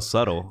because it's so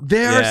subtle.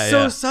 They are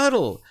so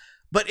subtle.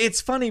 But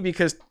it's funny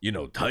because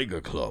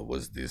Tiger Claw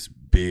was this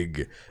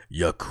big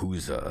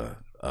Yakuza.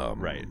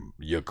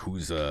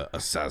 Yakuza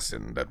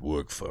assassin that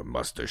worked for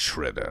Master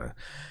Shredder.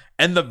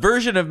 And the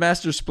version of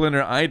Master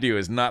Splinter I do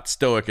is not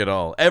stoic at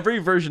all. Every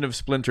version of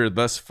Splinter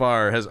thus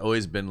far has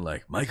always been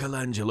like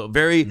Michelangelo,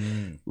 very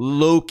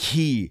low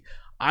key.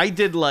 I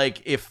did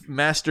like if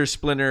Master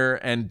Splinter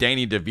and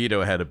Danny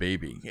DeVito had a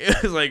baby.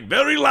 It was like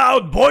very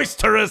loud,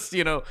 boisterous,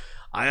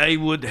 I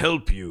would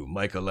help you,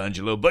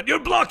 Michelangelo, but you're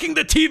blocking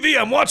the TV.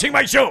 I'm watching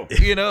my show.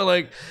 He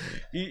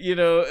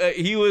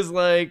was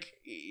like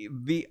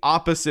the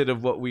opposite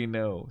of what we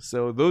know.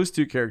 So those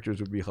two characters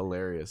would be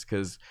hilarious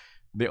because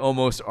they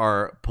almost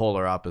are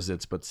polar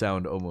opposites, but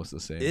sound almost the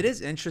same. It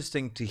is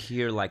interesting to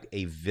hear like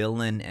a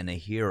villain and a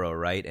hero,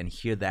 right? And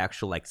hear the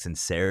actual like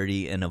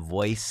sincerity in a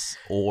voice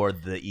or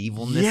the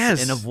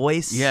evilness in a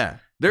voice. Yeah.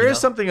 There is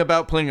something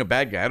about playing a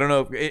bad guy. I don't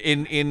know.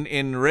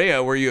 In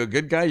Rhea, were you a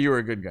good guy? You were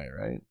a good guy,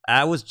 right?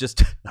 I was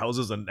just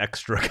an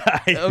extra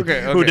guy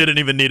who didn't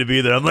even need to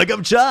be there. I'm like,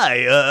 I'm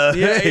shy.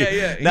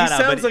 He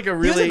sounds like he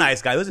was a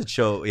nice guy. It was a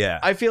show, yeah.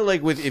 I feel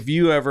like if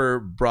you ever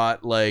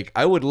brought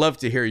I would love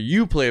to hear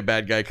you play a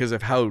bad guy because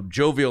of how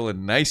jovial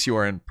and nice you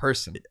are in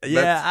person.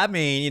 I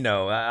mean,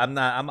 I'm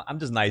not. I'm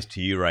just nice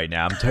to you right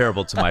now. I'm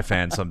terrible to my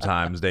fans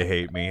sometimes. They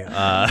hate me.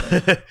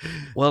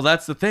 Well,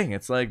 that's the thing.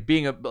 It's like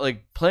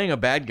playing a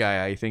bad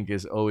guy. I think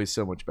is always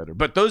so much better.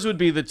 But those would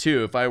be the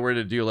two if I were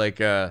to do like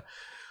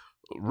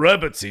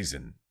rabbit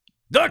season,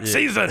 duck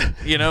season.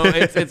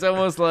 It's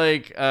almost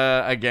like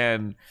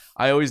again,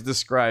 I always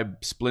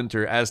describe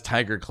Splinter as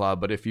Tiger Claw,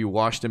 but if you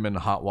washed him in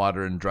hot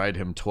water and dried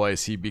him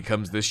twice, he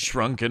becomes this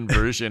shrunken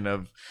version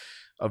of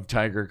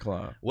Tiger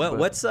Claw.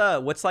 What's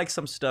like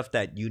some stuff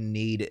that you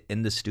need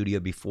in the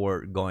studio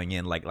before going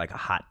in, like a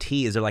hot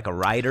tea? Is there like a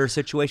writer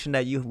situation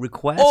that you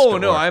request? Oh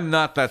no, I'm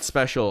not that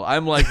special.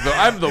 I'm the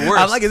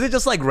worst. I'm like, is it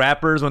just like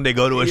rappers when they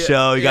go to a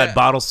show? You got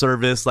bottle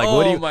service. Like,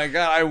 what do you? Oh my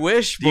god, I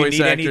wish do you voice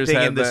need actors anything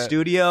had in the that.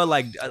 studio?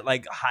 Like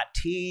hot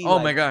tea? Oh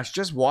my gosh,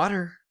 just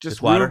water.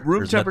 Just water.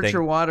 Room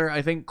temperature water.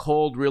 I think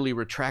cold really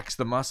retracts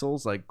the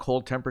muscles, like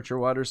cold temperature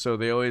water. So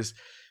they always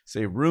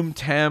say room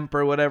temp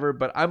or whatever,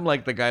 but I'm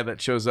like the guy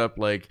that shows up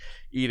like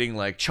eating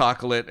like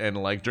chocolate and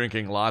like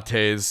drinking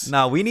lattes.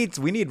 No, we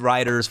need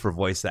writers for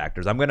voice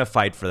actors. I'm gonna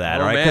fight for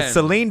that, all right? Because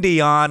Celine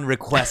Dion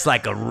requests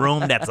like a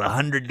room that's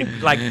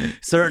 100, like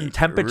certain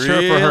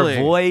temperature for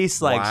her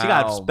voice. Like she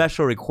got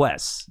special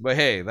requests. But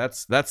hey,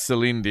 that's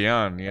Celine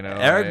Dion,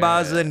 Eric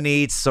Bauza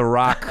needs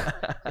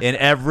Ciroc in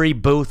every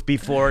booth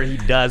before he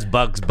does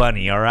Bugs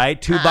Bunny. All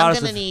right, 2 bottles.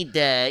 I'm gonna need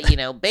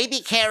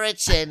baby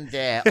carrots and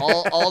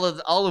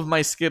all of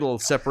my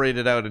Skittles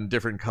separated out in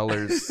different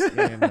colors.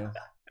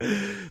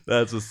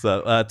 That's what's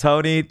up.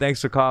 Tony,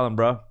 thanks for calling,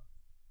 bro.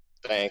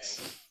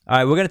 Thanks. All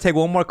right, we're going to take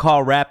one more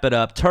call, wrap it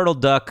up. Turtle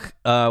Duck,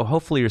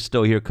 hopefully you're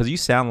still here because you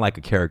sound like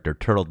a character,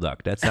 Turtle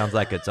Duck. That sounds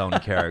like its own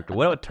character.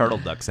 What would Turtle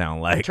Duck sound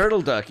like?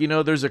 Turtle Duck,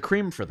 there's a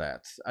cream for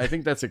that. I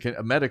think that's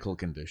a medical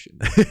condition.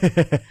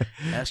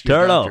 Ask your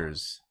Turtle.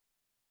 doctors.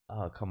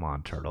 Oh, come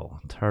on, Turtle.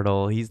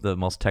 Turtle, he's the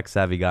most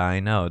tech-savvy guy I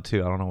know,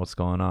 too. I don't know what's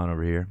going on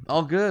over here.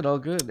 All good.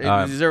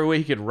 Is there a way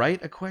he could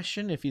write a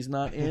question if he's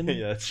not in?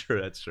 Yeah,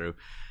 that's true.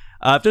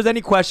 If there's any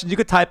questions, you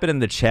could type it in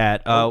the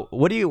chat.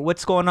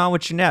 What's going on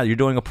with you now? You're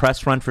doing a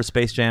press run for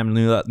Space Jam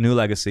New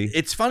Legacy.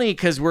 It's funny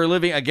because we're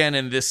living again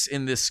in this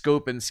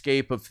scope and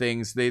scape of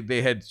things.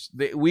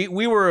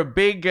 We were a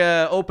big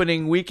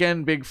opening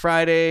weekend, big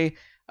Friday.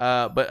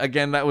 But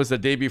again, that was the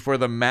day before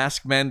the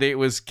mask mandate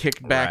was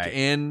kicked back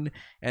in.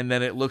 And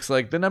then it looks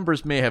like the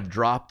numbers may have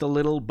dropped a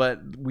little, but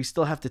we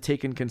still have to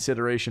take in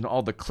consideration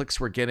all the clicks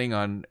we're getting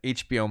on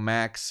HBO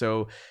Max.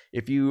 So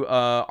if you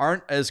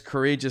aren't as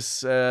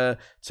courageous to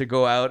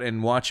go out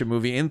and watch a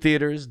movie in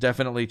theaters,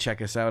 definitely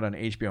check us out on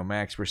HBO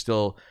Max. We're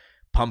still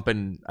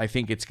pumping. I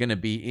think it's going to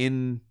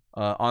be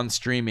on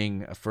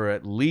streaming for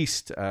at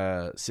least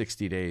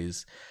 60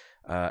 days.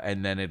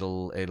 And then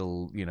it'll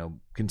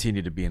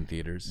continue to be in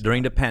theaters.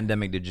 During the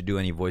pandemic, did you do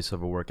any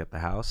voiceover work at the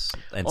house?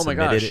 And oh my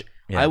gosh.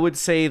 Yeah. I would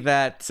say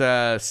that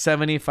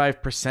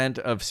 75%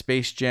 of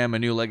Space Jam: A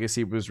New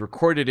Legacy was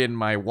recorded in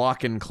my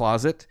walk-in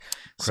closet.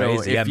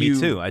 Crazy. So me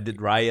too. I did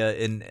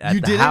Raya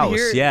at the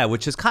house. Yeah,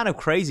 which is kind of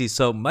crazy.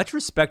 So much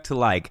respect to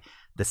like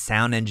the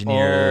sound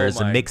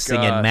engineers and mixing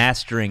and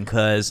mastering,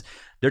 because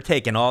they're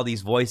taking all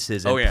these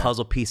voices and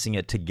puzzle piecing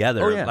it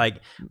together.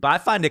 But I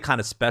find it kind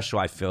of special.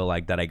 I feel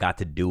like that I got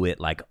to do it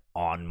like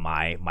on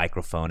my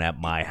microphone at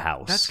my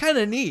house. That's kind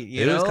of neat.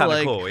 It is kind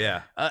of cool,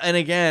 yeah. And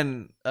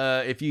again,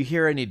 if you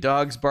hear any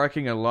dogs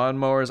barking and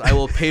lawnmowers, I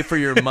will pay for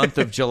your month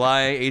of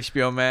July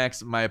HBO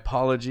Max. My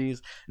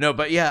apologies. No,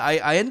 but yeah,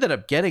 I ended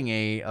up getting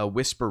a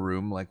whisper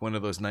room, like one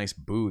of those nice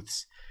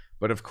booths.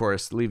 But of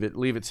course, leave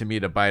it to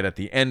me to buy it at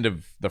the end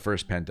of the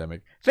first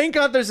pandemic. Thank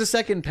God there's a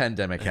second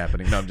pandemic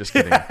happening. No, I'm just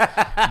kidding.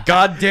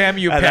 God damn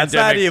you, pandemic. That's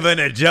not even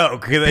a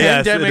joke.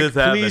 Pandemic,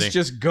 yes, please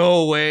just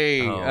go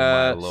away. Oh,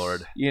 my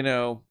Lord.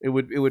 It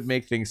would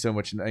make things so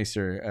much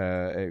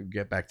nicer,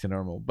 get back to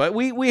normal. But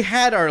we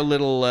had our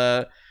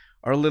little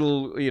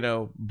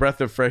breath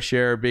of fresh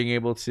air, being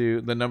able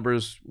to, the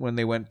numbers when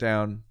they went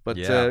down.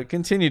 But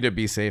continue to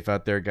be safe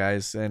out there,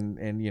 guys. And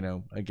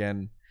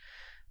again,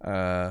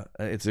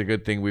 it's a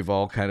good thing we've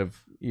all kind of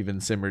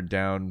even simmered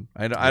down.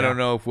 I don't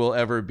know if we'll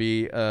ever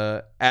be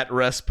at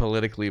rest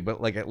politically,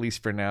 but like at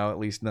least for now, at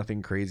least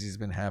nothing crazy has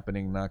been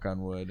happening, knock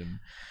on wood. And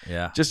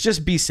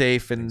just be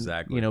safe and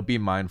be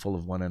mindful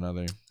of one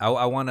another.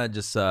 I want to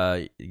just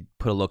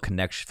put a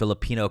little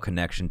Filipino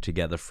connection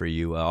together for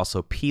you.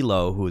 Also,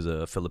 Pilo, who's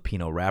a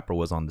Filipino rapper,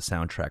 was on the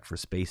soundtrack for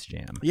Space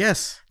Jam.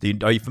 Yes.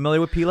 Are you familiar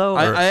with Pilo?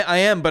 I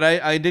am, but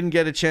I didn't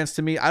get a chance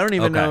to meet. I don't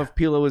even know if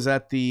Pilo was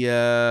at the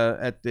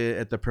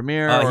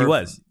premiere.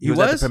 He was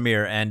at the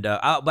premiere, and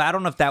but I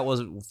don't know if that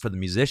was for the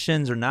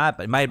musicians or not.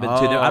 But it might have been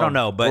too. I don't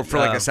know, but or for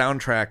like a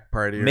soundtrack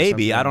party. Or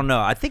maybe something. I don't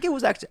know. I think it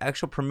was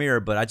actual premiere,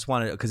 but I just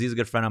wanted, because he's a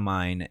good friend of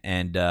mine,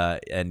 and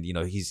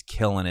he's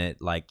killing it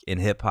like in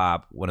hip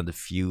hop. One of the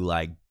few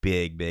like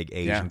big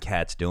Asian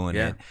cats doing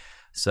it.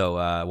 So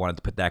I wanted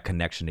to put that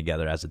connection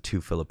together as the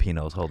two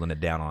Filipinos holding it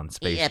down on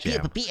Space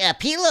Jam.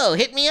 Pilo,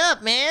 hit me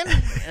up, man.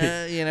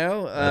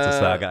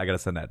 That's I got to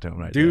send that to him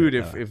right dude,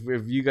 there.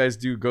 If you guys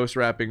do ghost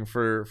rapping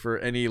for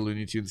any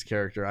Looney Tunes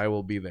character, I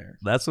will be there.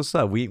 That's what's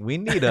up. We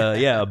need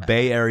a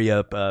Bay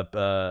Area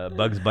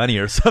Bugs Bunny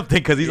or something,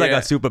 because he's like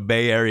a super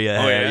Bay Area.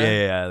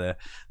 Yeah.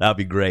 That'd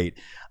be great.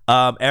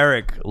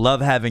 Eric,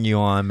 love having you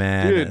on,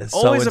 man. Dude,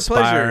 so always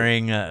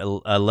inspiring. A pleasure.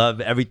 I love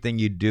everything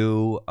you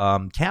do.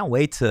 Can't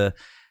wait to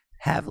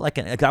have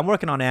I'm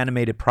working on an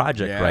animated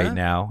project right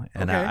now,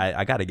 and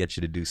I got to get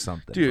you to do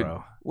something, dude,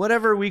 bro.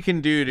 Whatever we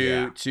can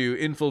do to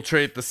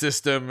infiltrate the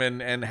system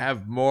and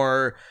have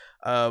more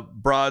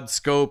broad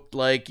scope,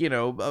 like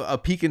a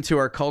peek into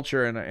our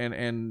culture and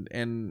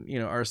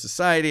our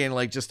society and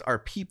like just our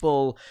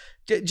people,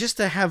 just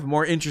to have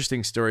more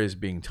interesting stories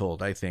being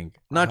told. I think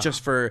not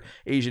just for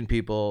Asian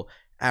people,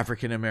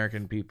 African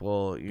American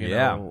people, and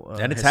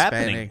it's Hispanic,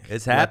 happening.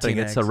 It's happening.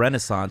 Latinx. It's a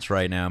renaissance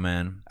right now,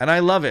 man. And I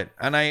love it.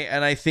 And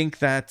I think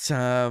that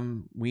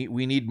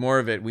we need more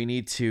of it. We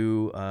need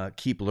to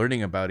keep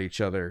learning about each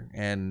other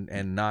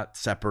and not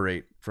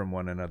separate from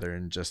one another,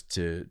 and just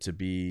to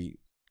be.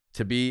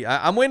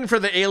 I'm waiting for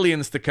the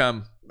aliens to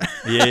come.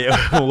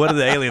 What are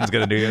the aliens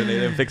gonna do?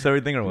 They fix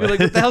everything, or what? You're like,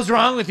 what the hell's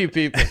wrong with you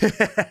people?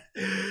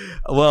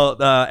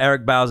 Well,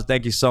 Eric Bauza,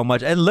 thank you so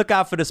much, and look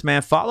out for this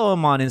man. Follow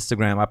him on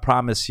Instagram. I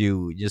promise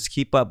you, just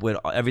keep up with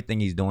everything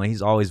he's doing.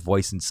 He's always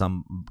voicing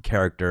some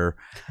character.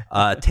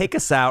 Take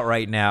us out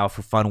right now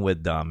for Fun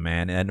with Dumb,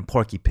 man, and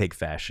Porky Pig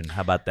fashion.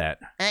 How about that?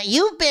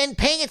 You've been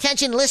paying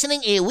attention,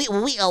 listening.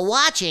 We are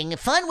watching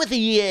Fun with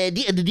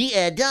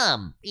the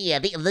Dumb.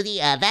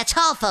 That's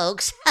all,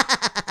 folks.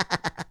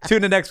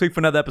 Tune in next week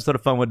for another episode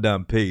of Fun with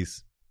Dumb.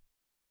 Peace.